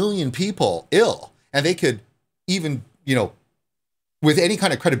 10 million people ill, and they could even, you know, with any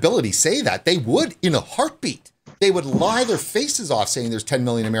kind of credibility say that, they would in a heartbeat. They would lie their faces off saying there's 10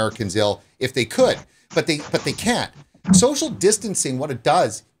 million Americans ill if they could, but they can't. Social distancing, what it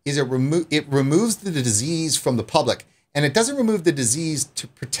does is it removes the disease from the public, and it doesn't remove the disease to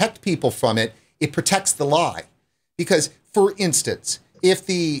protect people from it. It protects the lie. Because, for instance, if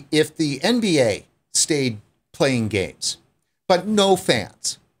the NBA stayed playing games, but no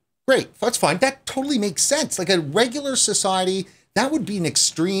fans, great, that's fine. That totally makes sense. Like a regular society, that would be an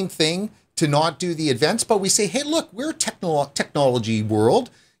extreme thing to not do the events, but we say, hey, look, we're a technology world.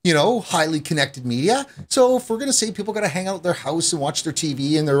 highly connected media. So if we're going to say people got to hang out at their house and watch their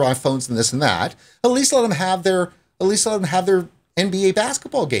TV and their iPhones and this and that, at least let them have their NBA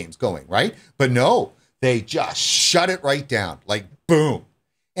basketball games going, right? But no, they just shut it right down, like boom.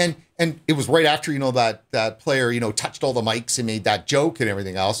 And it was right after, that player, touched all the mics and made that joke and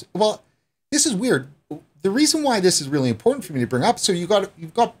everything else. Well, this is weird. The reason why this is really important for me to bring up, so you've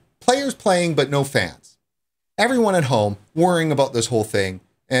got players playing but no fans. Everyone at home worrying about this whole thing,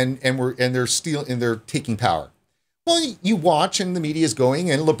 and they're taking power. Well, you watch and the media is going,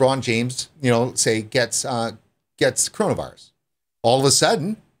 and LeBron James, say gets coronavirus. All of a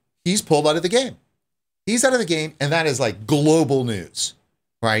sudden, he's pulled out of the game. He's out of the game, and that is like global news,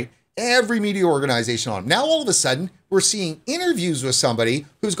 right? Every media organization on him. Now, all of a sudden, we're seeing interviews with somebody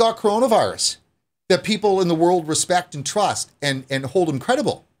who's got coronavirus that people in the world respect and trust and hold him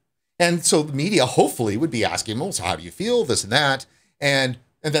credible. And so the media hopefully would be asking him, well, so how do you feel, this and that? And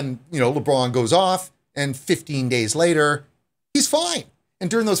then, LeBron goes off, and 15 days later, he's fine. And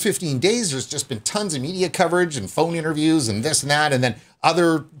during those 15 days, there's just been tons of media coverage and phone interviews and this and that. And then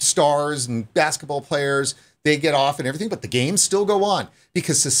other stars and basketball players, they get off and everything, but the games still go on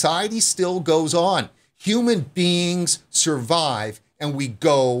because society still goes on. Human beings survive and we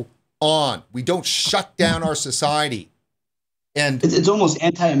go on. We don't shut down our society. And it's almost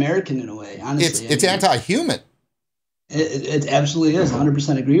anti-American in a way, honestly. It's anti-human. It absolutely is.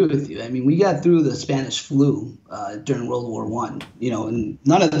 100% agree with you. I mean, we got through the Spanish flu during World War I, and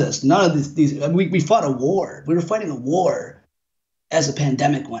none of these, we fought a war. We were fighting a war as a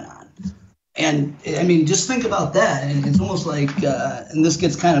pandemic went on. And I mean, just think about that. And it's almost like, and this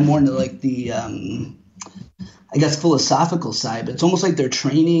gets kind of more into like the, I guess, philosophical side, but it's almost like they're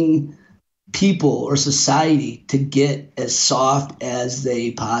training people or society to get as soft as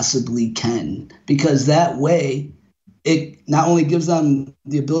they possibly can, because that way it not only gives them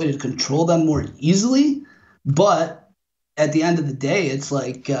the ability to control them more easily, but at the end of the day, it's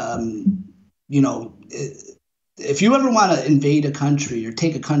like, if you ever want to invade a country or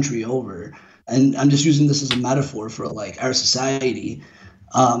take a country over, and I'm just using this as a metaphor for like our society,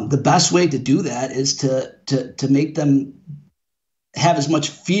 the best way to do that is to make them have as much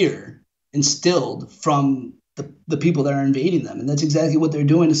fear instilled from the people that are invading them. And that's exactly what they're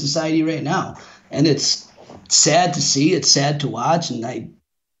doing to society right now. And it's sad to see, it's sad to watch, and I,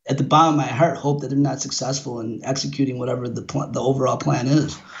 at the bottom of my heart, hope that they're not successful in executing whatever the overall plan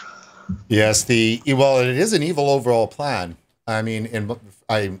is. Yes, it is an evil overall plan. I mean,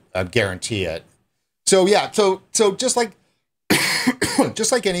 I guarantee it. So yeah, so just like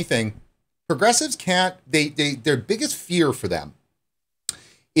just like anything, progressives can't. Their biggest fear for them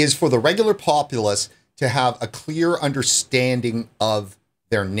is for the regular populace to have a clear understanding of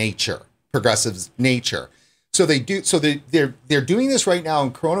their nature, progressives' nature. So they do. So they're doing this right now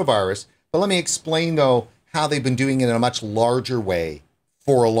in coronavirus. But let me explain though how they've been doing it in a much larger way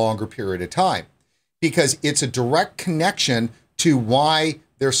for a longer period of time, because it's a direct connection to why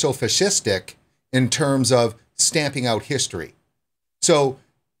they're so fascistic in terms of stamping out history. So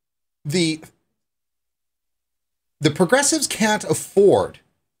the progressives can't afford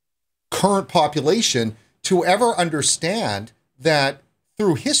current population to ever understand that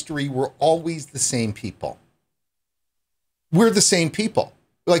through history, we're always the same people. We're the same people.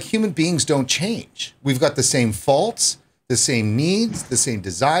 Like, human beings don't change. We've got the same faults, the same needs, the same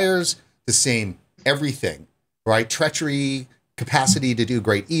desires, the same everything, right? Treachery, capacity to do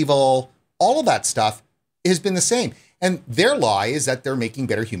great evil, all of that stuff has been the same. And their lie is that they're making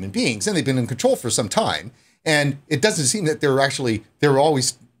better human beings, and they've been in control for some time. And it doesn't seem that they're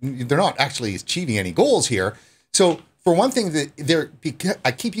not actually achieving any goals here. So for one thing,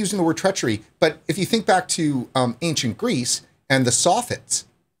 I keep using the word treachery, but if you think back to ancient Greece and the Sophists,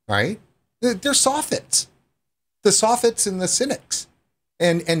 right? They're Sophists. The Sophists and the Cynics.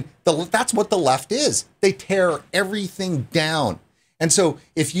 And that's what the left is. They tear everything down. And so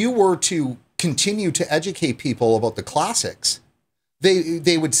if you were to continue to educate people about the classics,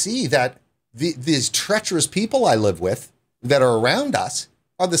 they would see that these treacherous people I live with that are around us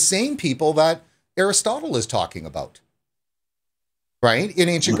are the same people that Aristotle is talking about, right? In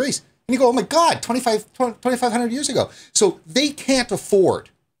ancient Greece. And you go, oh my God, 2,500 years ago. So they can't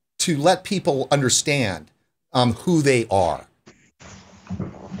afford to let people understand who they are.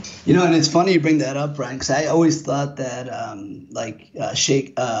 And it's funny you bring that up, Brian, because I always thought that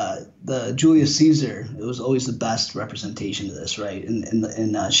the Julius Caesar, it was always the best representation of this, right?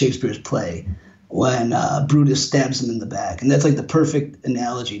 In Shakespeare's play, when Brutus stabs him in the back. And that's like the perfect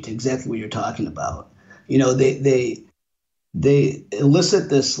analogy to exactly what you're talking about. They they elicit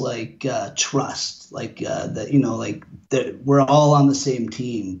this like trust, like that, you know, like that we're all on the same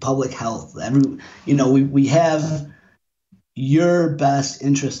team. Public health, every, you know, we have your best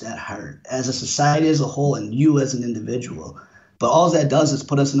interest at heart as a society as a whole and you as an individual. But all that does is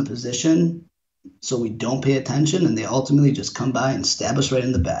put us in a position so we don't pay attention, and they ultimately just come by and stab us right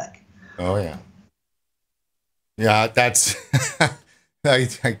in the back. Oh yeah. Yeah, that's I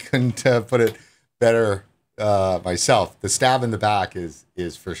couldn't put it better myself. The stab in the back is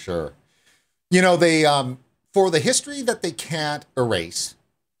for sure. You know, they for the history that they can't erase,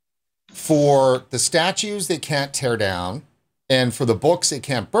 for the statues they can't tear down, and for the books they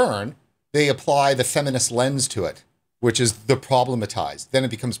can't burn, they apply the feminist lens to it, which is the problematized. Then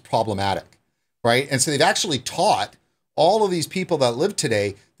it becomes problematic, right? And so they've actually taught all of these people that live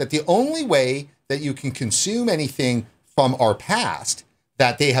today that the only way that you can consume anything from our past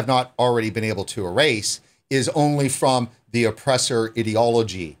that they have not already been able to erase is only from the oppressor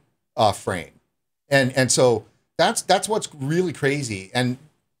ideology frame. And so that's what's really crazy. And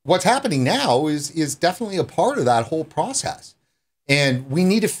what's happening now is definitely a part of that whole process. And we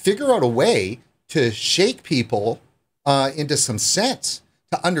need to figure out a way to shake people into some sense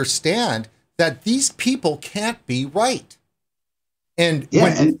to understand that these people can't be right. And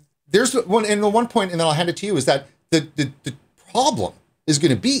there's one, and the one point, and then I'll hand it to you, is that the problem is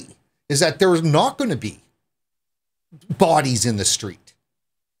going to be is that there's not going to be bodies in the street.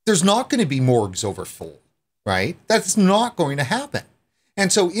 There's not going to be morgues overfull, right? That's not going to happen.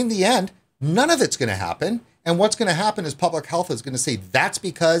 And so in the end, none of it's going to happen. And what's going to happen is public health is going to say, that's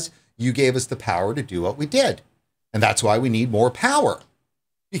because you gave us the power to do what we did. And that's why we need more power,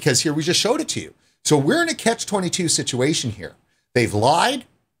 because here we just showed it to you. So we're in a catch-22 situation here. They've lied.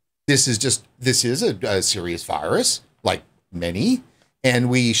 This is a serious virus, like many, and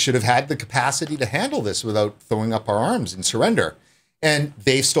we should have had the capacity to handle this without throwing up our arms and surrender. And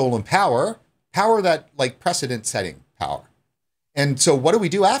they've stolen power that like precedent-setting power. And so what do we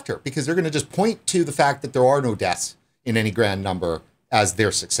do after? Because they're going to just point to the fact that there are no deaths in any grand number as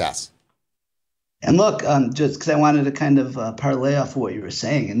their success. And look, just because I wanted to kind of parlay off of what you were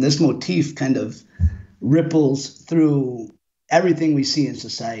saying, and this motif kind of ripples through everything we see in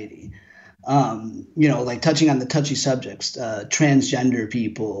society. You know, like touching on the touchy subjects, transgender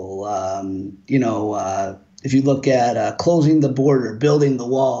people, if you look at closing the border, building the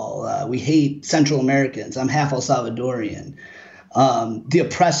wall, we hate Central Americans. I'm half El Salvadorian. The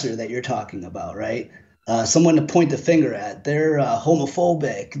oppressor that you're talking about, right? Someone to point the finger at. They're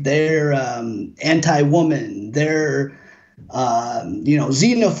homophobic. They're anti-woman. They're,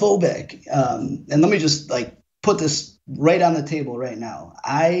 xenophobic. And let me just like put this right on the table right now.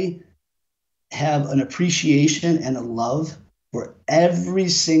 I have an appreciation and a love for every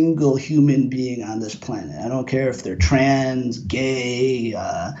single human being on this planet. I don't care if they're trans, gay,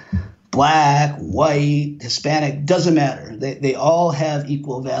 black, white, Hispanic, doesn't matter. They all have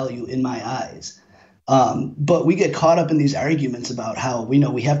equal value in my eyes. But we get caught up in these arguments about how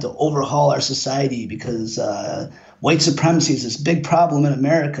we have to overhaul our society because white supremacy is this big problem in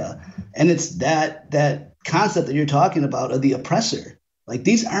America. And it's that concept that you're talking about of the oppressor. Like,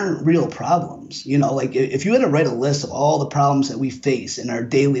 these aren't real problems. Like if you had to write a list of all the problems that we face in our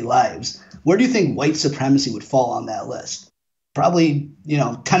daily lives, where do you think white supremacy would fall on that list? Probably,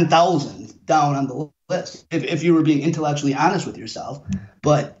 10,000 down on the list if you were being intellectually honest with yourself.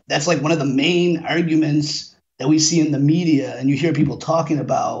 But that's like one of the main arguments that we see in the media and you hear people talking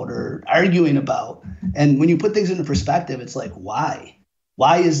about or arguing about. And when you put things into perspective, it's like, why?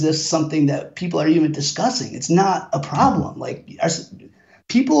 Why is this something that people are even discussing? It's not a problem. Like,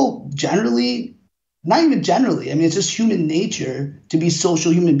 people generally, not even generally, I mean, it's just human nature to be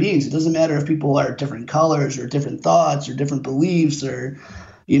social human beings. It doesn't matter if people are different colors or different thoughts or different beliefs or,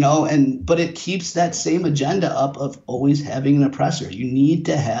 but it keeps that same agenda up of always having an oppressor. You need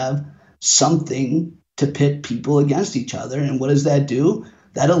to have something to pit people against each other. And what does that do?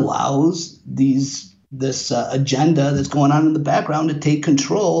 That allows this agenda that's going on in the background to take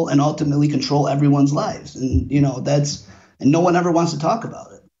control and ultimately control everyone's lives. And, and no one ever wants to talk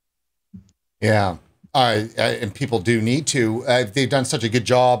about it. Yeah. And people do need to. They've done such a good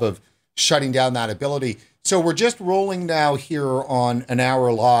job of shutting down that ability. So we're just rolling now here on an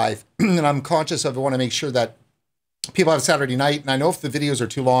hour live, and I'm conscious of, I want to make sure that people have Saturday night. And I know if the videos are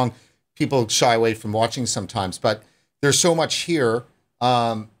too long, people shy away from watching sometimes, but there's so much here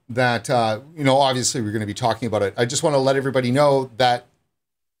that, obviously we're going to be talking about it. I just want to let everybody know that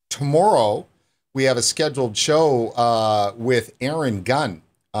tomorrow we have a scheduled show with Aaron Gunn.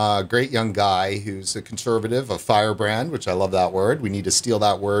 Great young guy who's a conservative, a firebrand, which I love that word. We need to steal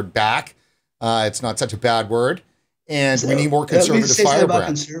that word back. It's not such a bad word. and we need more Let me conservative say something about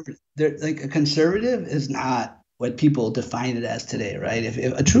firebrands. conservative. Like a conservative is not what people define it as today, right? If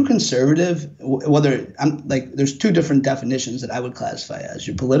a true conservative, whether I'm like, there's two different definitions that I would classify as.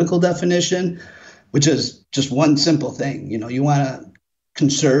 Your political definition, which is just one simple thing. You know, you want to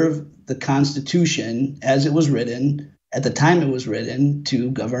conserve the Constitution as it was written at the time it was written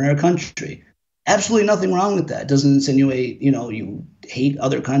to govern our country. Absolutely nothing wrong with that. It doesn't insinuate, you know, you hate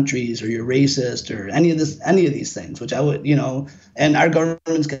other countries or you're racist or any of these things, which I would, you know, and our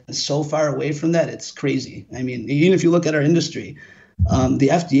government's gotten so far away from that, it's crazy. I mean, even if you look at our industry, the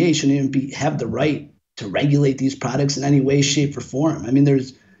FDA shouldn't even have the right to regulate these products in any way, shape, or form. I mean,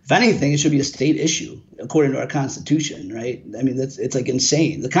 if anything, it should be a state issue according to our Constitution, right? I mean, it's like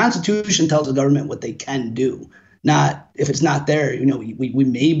insane. The Constitution tells the government what they can do. Not if it's not there, you know, we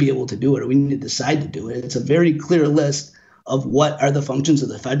may be able to do it or we need to decide to do it. It's a very clear list of what are the functions of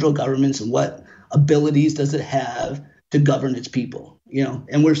the federal governments and what abilities does it have to govern its people, you know,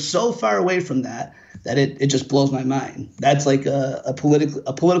 and we're so far away from that it just blows my mind. That's like a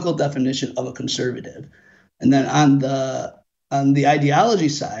political definition of a conservative. And then on the ideology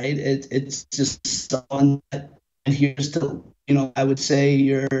side, it's just someone that adheres to, you know, I would say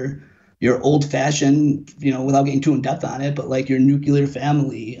your old-fashioned, you know, without getting too in depth on it, but like your nuclear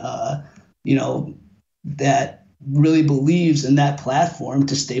family, you know, that really believes in that platform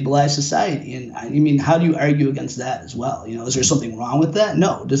to stabilize society. And I mean, how do you argue against that as well? You know, is there something wrong with that?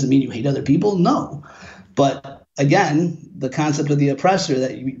 No. Does it mean you hate other people? No. But again, the concept of the oppressor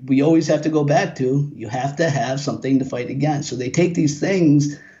that we always have to go back to, you have to have something to fight against. So they take these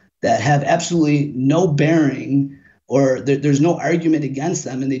things that have absolutely no bearing or there's no argument against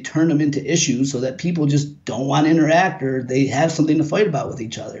them, and they turn them into issues so that people just don't want to interact or they have something to fight about with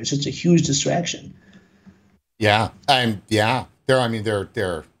each other. It's just a huge distraction. Yeah, they're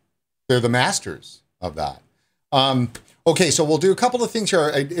the masters of that. Okay, so we'll do a couple of things here.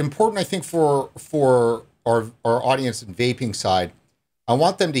 Important, I think, for our audience and vaping side. I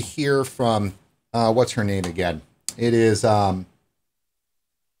want them to hear from what's her name again? It is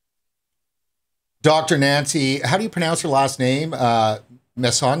Dr. Nancy. How do you pronounce her last name?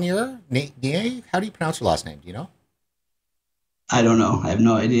 Messonnier? How do you pronounce her last name? Do you know? I don't know. I have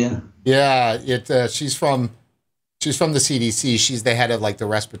no idea. Yeah, she's from the CDC. She's the head of like the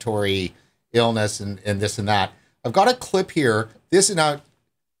respiratory illness and this and that. I've got a clip here. This is now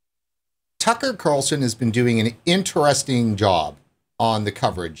Tucker Carlson has been doing an interesting job on the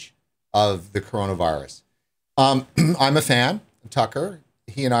coverage of the coronavirus. I'm a fan of Tucker.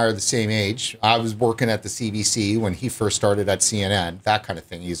 He and I are the same age. I was working at the CBC when he first started at CNN, that kind of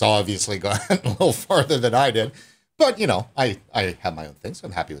thing. He's obviously gone a little farther than I did. But, you know, I have my own thing, so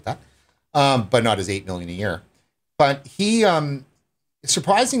I'm happy with that. But not as $8 million a year. But he,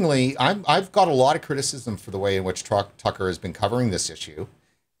 surprisingly, I've got a lot of criticism for the way in which Tucker has been covering this issue.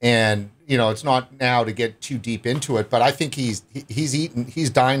 And, you know, it's not now to get too deep into it, but I think he's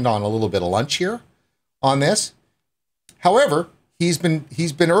dined on a little bit of lunch here on this. However, he's been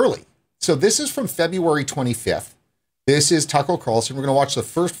early. So this is from February 25th. This is Tucker Carlson. We're going to watch the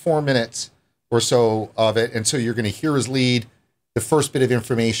first 4 minutes or so of it. And so you're going to hear his lead, the first bit of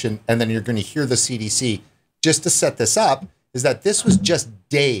information, and then you're going to hear the CDC. Just to set this up is that this was just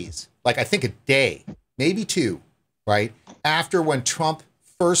days, like I think a day, maybe two, right? After when Trump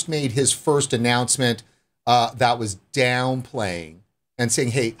first made his first announcement that was downplaying and saying,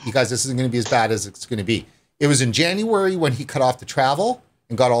 hey, you guys, this isn't going to be as bad as it's going to be. It was in January when he cut off the travel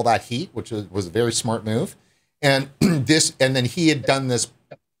and got all that heat, which was a very smart move. And then he had done this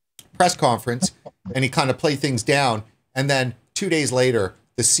press conference and he kind of played things down. And then 2 days later,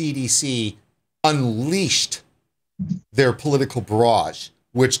 the CDC unleashed their political barrage,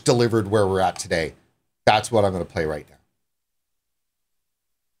 which delivered where we're at today. That's what I'm going to play right now.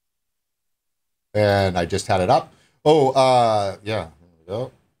 And I just had it up. Oh, yeah, there we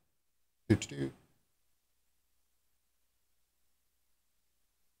go.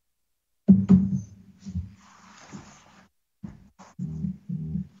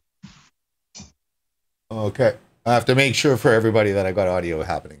 Okay, I have to make sure for everybody that I got audio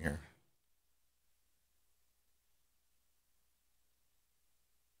happening here.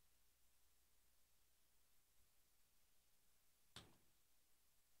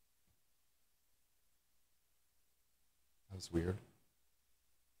 That was weird.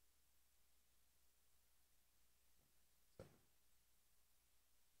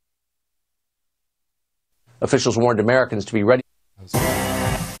 Officials warned Americans to be ready.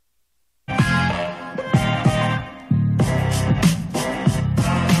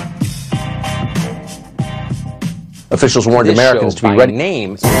 Officials warned Americans to be ready.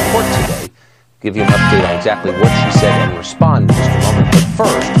 Name in court today. give you an update on exactly what she said and respond in just a moment. But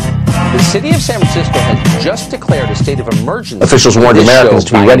first, the city of San Francisco has just declared a state of emergency. Officials warned Americans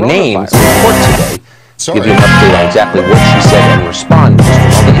to be ready. Names in court today. Give you an update on exactly what she said and respond in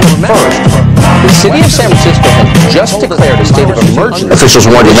just a moment. But first, the city of San Francisco has just declared a state of emergency. Officials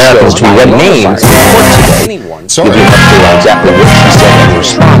warned Americans to be ready. Names in court today. Give you an update on exactly what she said and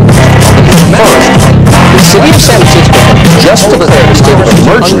respond. First, the city of San Francisco has just declared a state of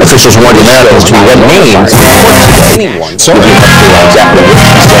emergency. Officials warned Americans to be ready. Names in court today. Give you an update on exactly what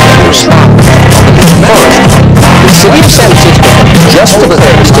she said and respond. First, the city of San Francisco has just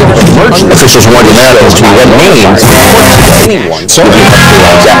declared a state of emergency. Officials warned Americans to be ready. Names in court today. Give you an update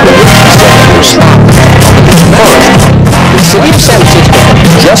on exactly what she said and respond. First, the city of San Francisco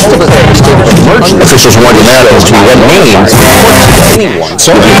has just declared a state of emergency. Officials warned Americans to be ready. Names in court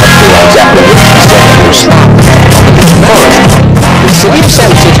today. Give you an update on exactly what she said and respond. First, the city of San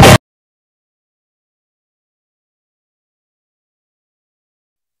Francisco.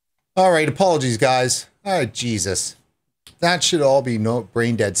 All right, apologies, guys. Jesus. That should all be no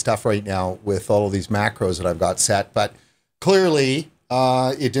brain dead stuff right now with all of these macros that I've got set, but clearly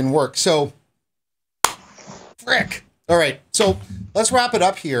it didn't work. So, frick. All right, so let's wrap it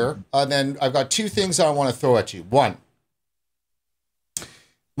up here. And then I've got two things that I want to throw at you. One,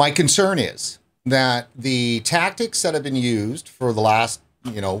 my concern is that the tactics that have been used for the last,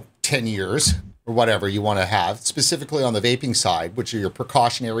 10 years or whatever you want to have, specifically on the vaping side, which are your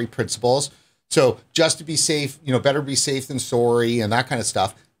precautionary principles. So just to be safe, better be safe than sorry and that kind of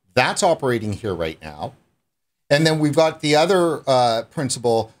stuff. That's operating here right now. And then we've got the other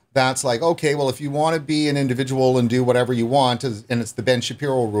principle that's like, okay, well, if you want to be an individual and do whatever you want, and it's the Ben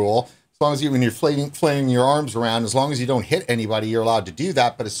Shapiro rule, as long as when you're flailing your arms around, as long as you don't hit anybody, you're allowed to do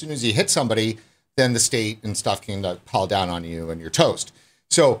that. But as soon as you hit somebody, then the state and stuff can pile down on you and you're toast.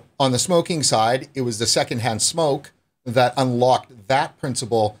 So on the smoking side, it was the secondhand smoke that unlocked that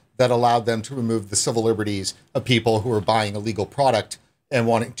principle that allowed them to remove the civil liberties of people who were buying a legal product and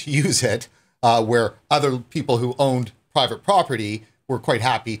wanting to use it, where other people who owned private property were quite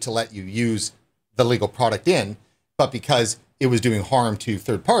happy to let you use the legal product in, but because it was doing harm to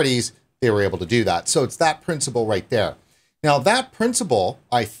third parties, they were able to do that. So it's that principle right there. Now that principle,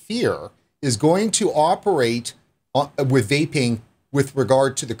 I fear, is going to operate with vaping with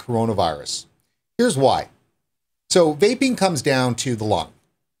regard to the coronavirus. Here's why. So vaping comes down to the lung.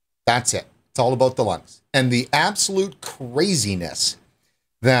 That's it. It's all about the lungs. And the absolute craziness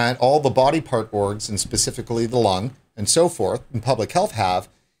that all the body part orgs, and specifically the lung and so forth, in public health have,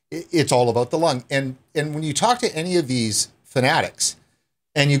 it's all about the lung. And when you talk to any of these fanatics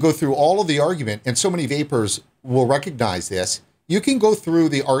and you go through all of the argument, and so many vapors will recognize this, you can go through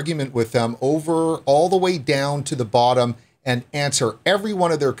the argument with them over all the way down to the bottom and answer every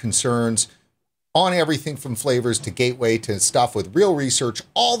one of their concerns on everything from flavors to gateway to stuff with real research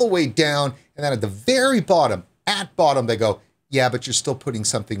all the way down. And then at the very bottom, they go, yeah, but you're still putting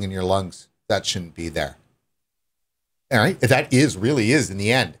something in your lungs. That shouldn't be there. All right. That really is in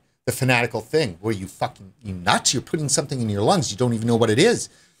the end, the fanatical thing where you nuts, you're putting something in your lungs. You don't even know what it is.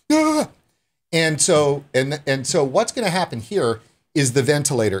 And so what's going to happen here is the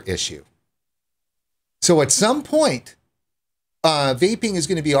ventilator issue. So at some point, vaping is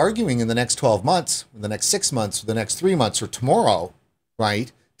going to be arguing in the next 12 months, in the next 6 months, or the next 3 months, or tomorrow,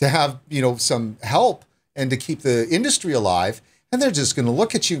 right, to have, some help and to keep the industry alive. And they're just going to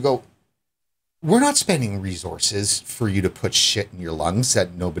look at you and go, we're not spending resources for you to put shit in your lungs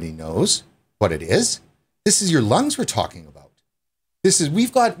that nobody knows what it is. This is your lungs we're talking about.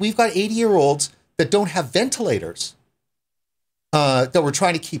 We've got 80-year-olds that don't have ventilators that we're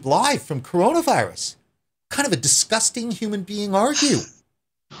trying to keep live from coronavirus. Kind of a disgusting human being are you?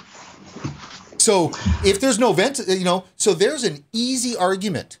 So if there's no so there's an easy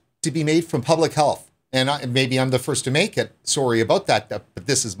argument to be made from public health. And maybe I'm the first to make it. Sorry about that. But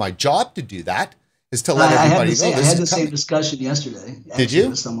this is my job to do that, is to let everybody know. I had the same discussion yesterday. Did you?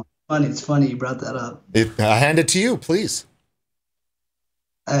 With someone. It's funny you brought that up. I hand it to you, please.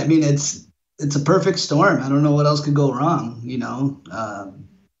 I mean, it's a perfect storm. I don't know what else could go wrong.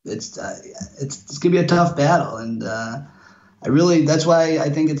 It's gonna be a tough battle, and that's why I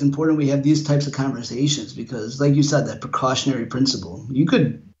think it's important we have these types of conversations, because, like you said, that precautionary principle, you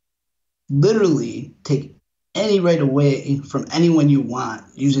could literally take any right away from anyone you want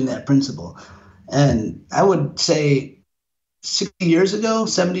using that principle. And I would say 60 years ago,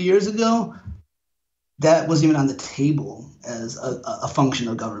 70 years ago, that wasn't even on the table as a function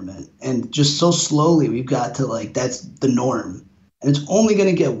of government. And just so slowly we've got to that's the norm. And it's only going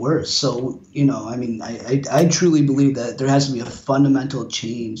to get worse. So, I truly believe that there has to be a fundamental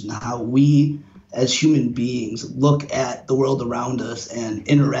change in how we as human beings look at the world around us and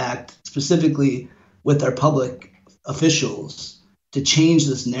interact specifically with our public officials to change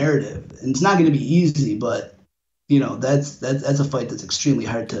this narrative. And it's not going to be easy, but that's a fight that's extremely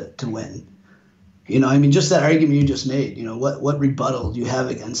hard to win. I mean, just that argument you just made, what rebuttal do you have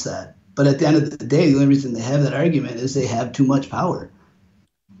against that? But at the end of the day, the only reason they have that argument is they have too much power.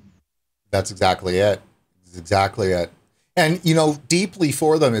 That's exactly it. That's exactly it. And, deeply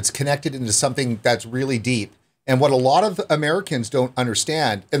for them, it's connected into something that's really deep. And what a lot of Americans don't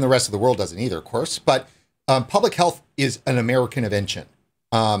understand, and the rest of the world doesn't either, of course, but public health is an American invention.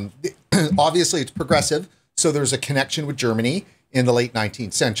 Obviously, it's progressive. So there's a connection with Germany in the late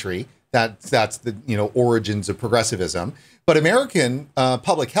 19th century. That's the origins of progressivism. But American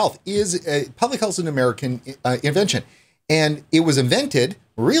public health is an American invention, and it was invented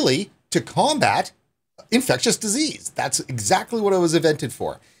really to combat infectious disease. That's exactly what it was invented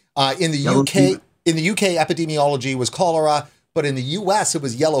for. In the UK, epidemiology was cholera, but in the US, it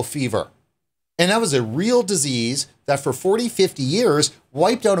was yellow fever. And that was a real disease that for 40, 50 years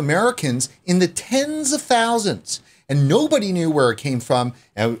wiped out Americans in the tens of thousands. And nobody knew where it came from.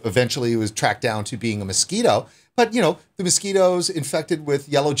 And eventually it was tracked down to being a mosquito. But, the mosquitoes infected with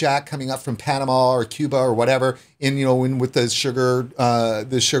yellow jack coming up from Panama or Cuba or whatever, with the sugar,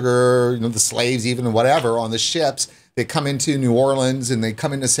 the slaves even or whatever on the ships, they come into New Orleans and they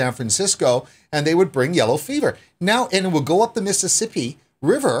come into San Francisco and they would bring yellow fever. Now, and it would go up the Mississippi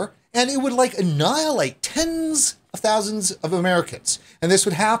River and it would annihilate tens of thousands of Americans. And this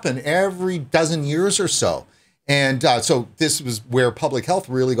would happen every dozen years or so. And so this was where public health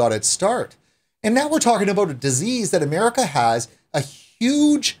really got its start. And now we're talking about a disease that America has a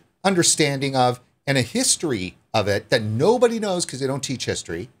huge understanding of and a history of it that nobody knows because they don't teach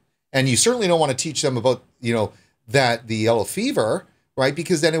history. And you certainly don't want to teach them about, that the yellow fever, right?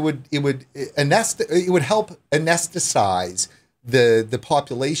 Because then it would help anesthetize the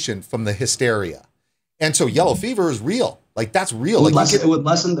population from the hysteria. And so yellow fever is real. That's real. It would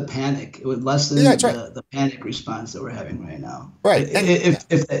lessen the panic. It would lessen the panic response that we're having right now. Right.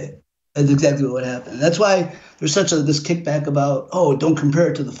 That's exactly what happened. That's why there's this kickback about, don't compare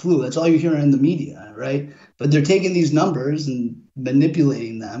it to the flu. That's all you hear in the media, right? But they're taking these numbers and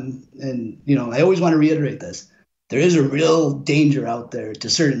manipulating them. And, I always want to reiterate this. There is a real danger out there to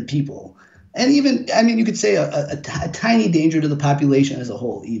certain people. And even, you could say a tiny danger to the population as a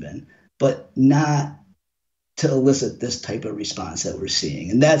whole even, but not to elicit this type of response that we're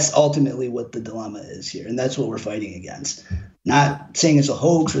seeing. And that's ultimately what the dilemma is here. And that's what we're fighting against. Not saying it's a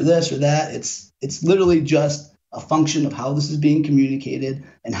hoax or this or that. It's literally just a function of how this is being communicated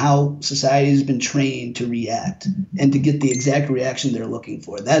and how society has been trained to react and to get the exact reaction they're looking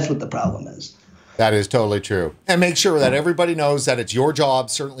for. That's what the problem is. That is totally true. And make sure that everybody knows that it's your job,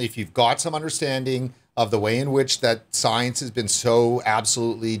 certainly if you've got some understanding of the way in which that science has been so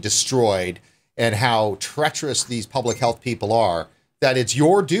absolutely destroyed and how treacherous these public health people are, that it's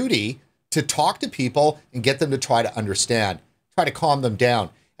your duty to talk to people and get them to try to understand, try to calm them down.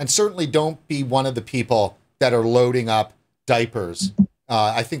 And certainly don't be one of the people that are loading up diapers.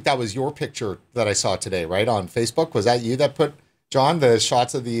 I think that was your picture that I saw today, right? On Facebook. Was that you that put, John, the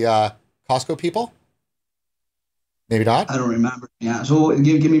shots of the Costco people? Maybe not? I don't remember. Yeah. So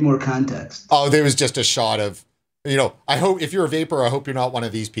give me more context. Oh, there was just a shot of, I hope if you're a vapor, I hope you're not one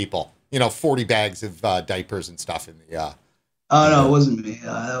of these people. 40 bags of diapers and stuff in the. Oh no, it wasn't me.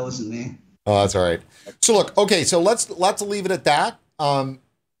 That wasn't me. Oh, that's all right. So look, okay, so let's leave it at that.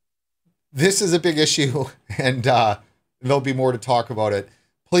 This is a big issue, and there'll be more to talk about it.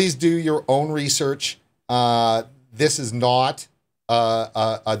 Please do your own research. This is not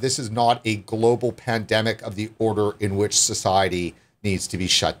a global pandemic of the order in which society needs to be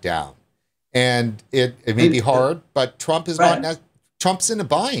shut down. And it may be hard, but Trump is Trump's in a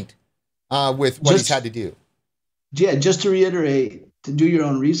bind with what he's had to do. Yeah, just to reiterate, to do your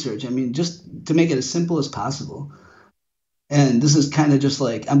own research. Just to make it as simple as possible. And this is kind of just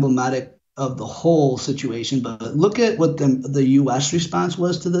emblematic of the whole situation. But look at what the U.S. response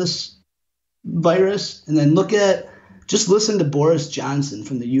was to this virus, and then just listen to Boris Johnson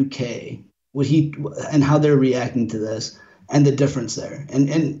from the U.K. and how they're reacting to this, and the difference there.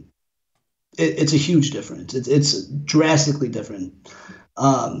 And it's a huge difference. It's drastically different.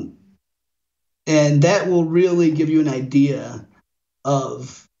 And that will really give you an idea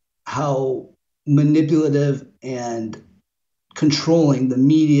of how manipulative and controlling the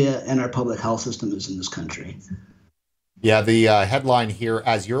media and our public health system is in this country. Yeah, the headline here,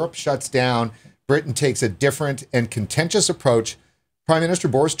 as Europe shuts down, Britain takes a different and contentious approach. Prime Minister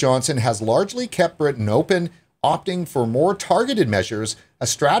Boris Johnson has largely kept Britain open opting for more targeted measures, a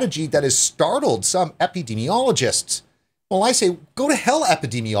strategy that has startled some epidemiologists. Well, I say, go to hell,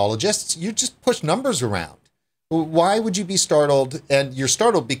 epidemiologists. You just push numbers around. Why would you be startled? And you're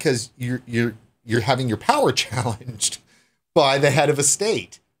startled because you're having your power challenged by the head of a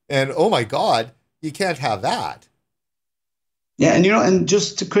state. And oh my God, you can't have that. Yeah, and and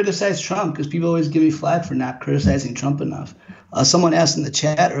just to criticize Trump, because people always give me flack for not criticizing Trump enough. Someone asked in the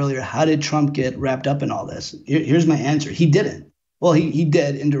chat earlier, how did Trump get wrapped up in all this? Here's my answer. He didn't. Well, he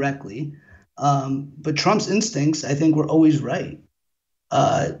did indirectly. But Trump's instincts, I think, were always right.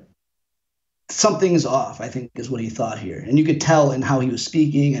 Something is off, I think, is what he thought here. And you could tell in how he was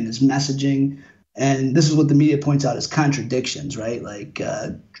speaking and his messaging. And this is what the media points out as contradictions, right? Like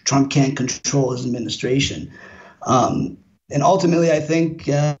Trump can't control his administration. And ultimately, I think,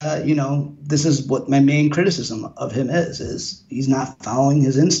 this is what my main criticism of him is he's not following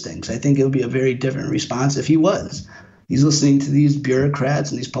his instincts. I think it would be a very different response if he was. He's listening to these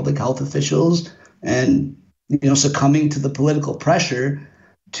bureaucrats and these public health officials and, succumbing to the political pressure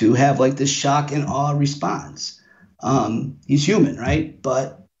to have like this shock and awe response. He's human, right?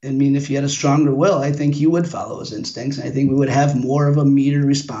 But I mean, if he had a stronger will, I think he would follow his instincts. And I think we would have more of a metered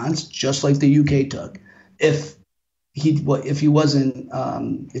response, just like the UK took. If he wasn't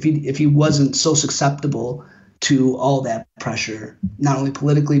so susceptible to all that pressure, not only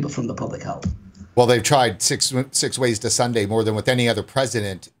politically but from the public health. Well, they've tried six ways to Sunday more than with any other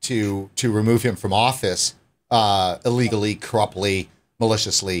president to remove him from office illegally, corruptly,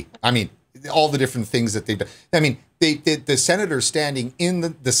 maliciously. I mean, all the different things that they've done. I mean, the senators standing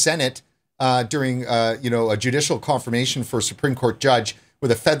in the Senate during a judicial confirmation for a Supreme Court judge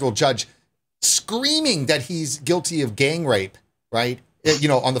with a federal judge screaming that he's guilty of gang rape, right?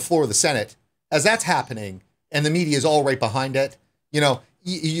 On the floor of the Senate, as that's happening, and the media is all right behind it.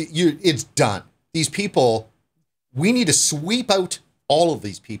 It's done. These people, we need to sweep out all of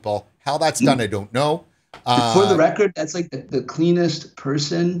these people. How that's done, I don't know. For the record, that's like the cleanest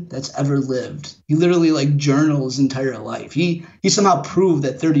person that's ever lived. He literally like journaled his entire life. He somehow proved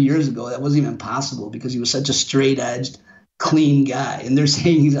that 30 years ago that wasn't even possible because he was such a straight-edged, clean guy, and they're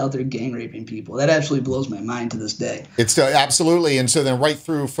saying he's out there gang raping people. That absolutely blows my mind to this day. It's absolutely. And so then right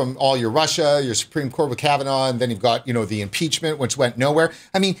through from all your Russia, your Supreme Court with Kavanaugh, and then you've got, the impeachment, which went nowhere.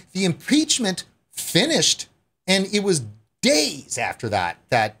 I mean, the impeachment finished, and it was days after that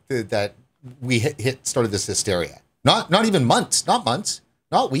we started this hysteria. Not even months,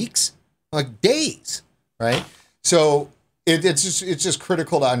 not weeks, like days, right? So it's just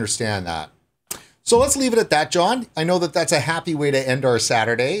critical to understand that. So let's leave it at that, John. I know that's a happy way to end our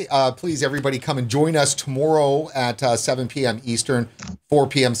Saturday. Please, everybody, come and join us tomorrow at 7 p.m. Eastern, 4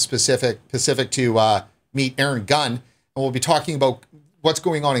 p.m. Pacific to meet Aaron Gunn. And we'll be talking about what's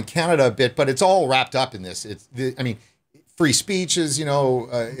going on in Canada a bit, but it's all wrapped up in this. Free speech is, he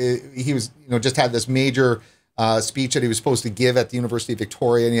was, just had this major speech that he was supposed to give at the University of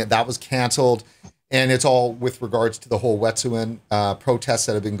Victoria, and that was canceled. And it's all with regards to the whole Wet'suwet'en protests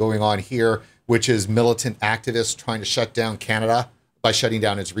that have been going on here, which is militant activists trying to shut down Canada by shutting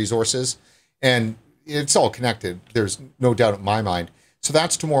down its resources. And it's all connected. There's no doubt in my mind. So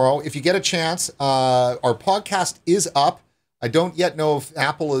that's tomorrow. If you get a chance, our podcast is up. I don't yet know if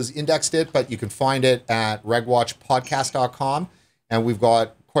Apple has indexed it, but you can find it at regwatchpodcast.com. And we've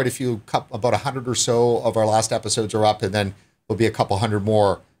got quite a few, about 100 or so of our last episodes are up, and then there'll be a couple hundred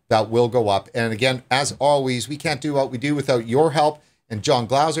more that will go up. And again, as always, we can't do what we do without your help. And John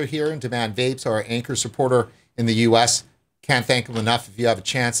Glauser here in Demand Vapes, our anchor supporter in the U.S. Can't thank him enough. If you have a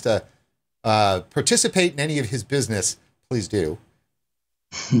chance to participate in any of his business, please do.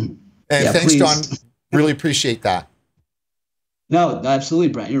 And thanks, please. John. Really appreciate that. No, absolutely,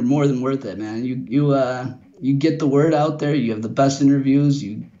 Brent. You're more than worth it, man. You get the word out there. You have the best interviews.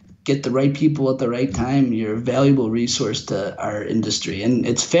 You get the right people at the right time. You're a valuable resource to our industry, and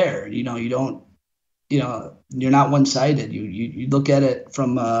it's fair. You don't. You're not one-sided. You look at it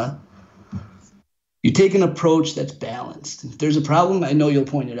from you take an approach that's balanced. If there's a problem, I know you'll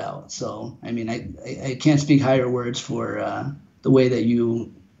point it out. So, I mean, I can't speak higher words for the way that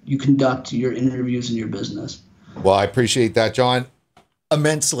you conduct your interviews and your business. Well, I appreciate that, John,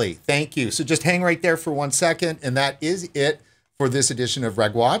 immensely. Thank you. So just hang right there for 1 second, and that is it for this edition of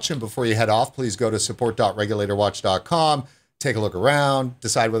Regwatch. And before you head off, please go to support.regulatorwatch.com. Take a look around,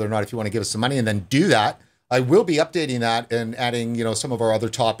 decide whether or not if you want to give us some money, and then do that. I will be updating that and adding, some of our other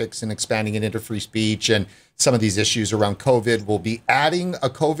topics and expanding it into free speech and some of these issues around COVID. We'll be adding a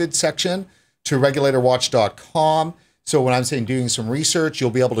COVID section to regulatorwatch.com. So when I'm saying doing some research, you'll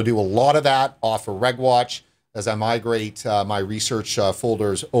be able to do a lot of that off of Regwatch as I migrate my research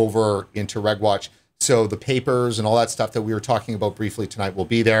folders over into Regwatch. So the papers and all that stuff that we were talking about briefly tonight will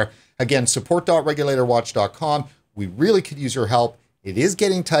be there. Again, support.regulatorwatch.com. We really could use your help. It is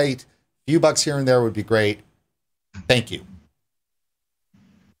getting tight. A few bucks here and there would be great. Thank you.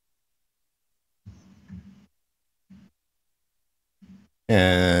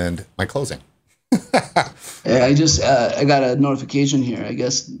 And my closing. Yeah, I just I got a notification here. I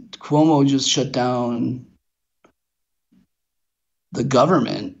guess Cuomo just shut down the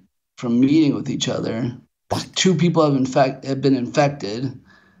government from meeting with each other. What? 2 people have been infected.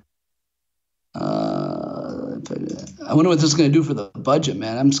 I wonder what this is going to do for the budget,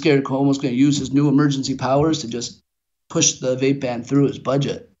 man. I'm scared Cuomo's going to use his new emergency powers to just push the vape ban through his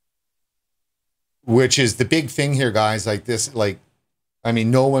budget. Which is the big thing here, guys. Like this, like, I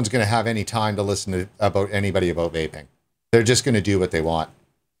mean, no one's going to have any time to listen to about anybody about vaping. They're just going to do what they want.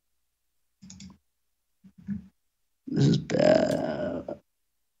 This is bad.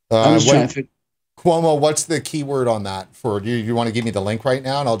 I'm just trying to figure. Cuomo, what's the keyword on that for? Do you want to give me the link right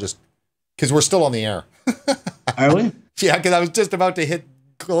now? And I'll just, because we're still on the air. Are we? Yeah, because I was just about to hit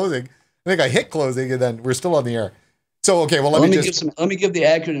closing. I think I hit closing and then we're still on the air. So, okay, well, let me give the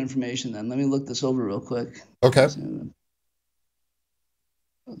accurate information then. Let me look this over real quick. Okay.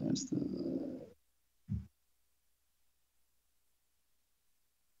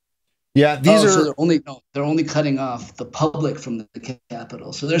 Yeah, these are. So they're only cutting off the public from the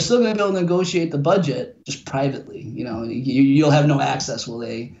Capitol. So they're still going to be able to negotiate the budget just privately. You know, you'll have no access, will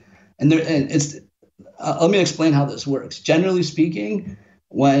they? And it's. Let me explain how this works. Generally speaking,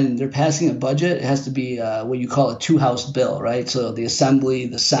 when they're passing a budget, it has to be what you call a 2-house bill, right? So the Assembly,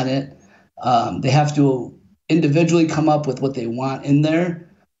 the Senate, they have to individually come up with what they want in there,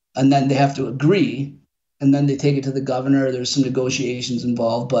 and then they have to agree, and then they take it to the governor. There's some negotiations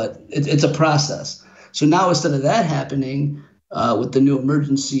involved, but it's a process. So now instead of that happening with the new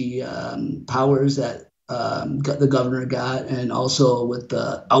emergency powers that the governor got, and also with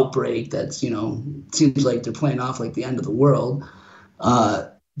the outbreak that's, seems like they're playing off like the end of the world,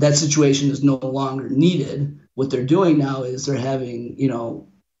 that situation is no longer needed. What they're doing now is they're having,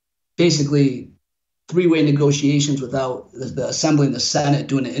 basically 3-way negotiations without the Assembly and the Senate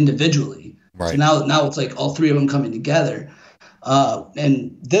doing it individually. Right. So now it's like all 3 of them coming together.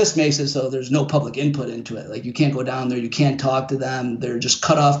 And this makes it so there's no public input into it. Like, you can't go down there, you can't talk to them. They're just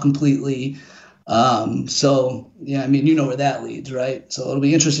cut off completely. So yeah, I mean, you know where that leads, right? So it'll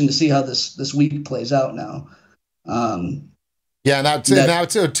be interesting to see how this week plays out now. Yeah, now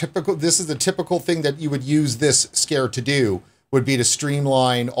it's a typical. This is the typical thing that you would use this scare to do, would be to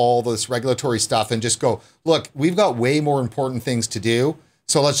streamline all this regulatory stuff and just go, look, we've got way more important things to do,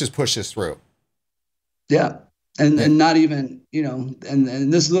 so let's just push this through. Yeah, and not even,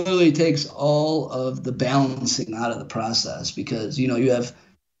 and this literally takes all of the balancing out of the process, because you have,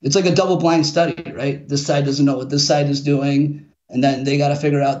 it's like a double-blind study, right? This side doesn't know what this side is doing, and then they got to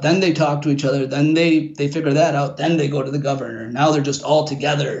figure out. Then they talk to each other. Then they figure that out. Then they go to the governor. Now they're just all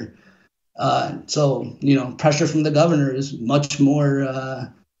together. So pressure from the governor is much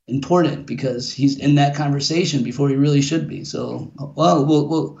more important, because he's in that conversation before he really should be. So,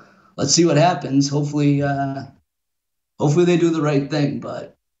 we'll let's see what happens. Hopefully they do the right thing.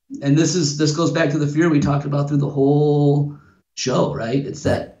 And this goes back to the fear we talked about through the whole show, right? It's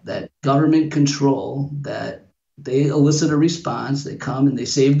that government control, that they elicit a response, they come and they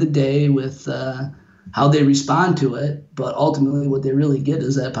save the day with how they respond to it, but ultimately what they really get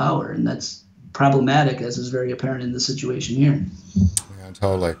is that power, and that's problematic, as is very apparent in the situation here. Yeah,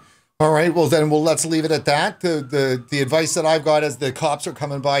 totally. All right, well then, let's leave it at that. The advice that I've got as the cops are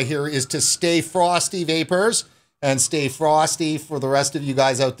coming by here is to stay frosty, vapors, and stay frosty for the rest of you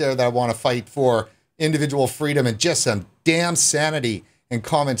guys out there that want to fight for individual freedom and just some damn sanity and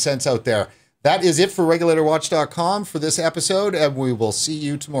common sense out there. That is it for regulatorwatch.com for this episode, and we will see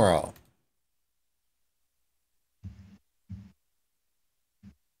you tomorrow.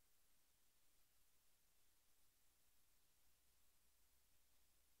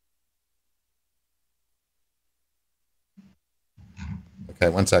 Okay,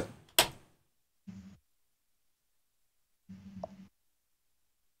 one sec.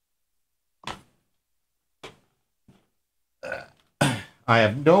 I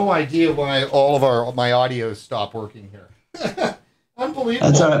have no idea why all of my audios stop working here. Unbelievable.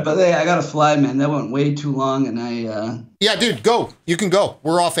 That's all right, but hey, I got to fly, man. That went way too long, and Yeah, dude, go. You can go.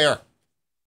 We're off air.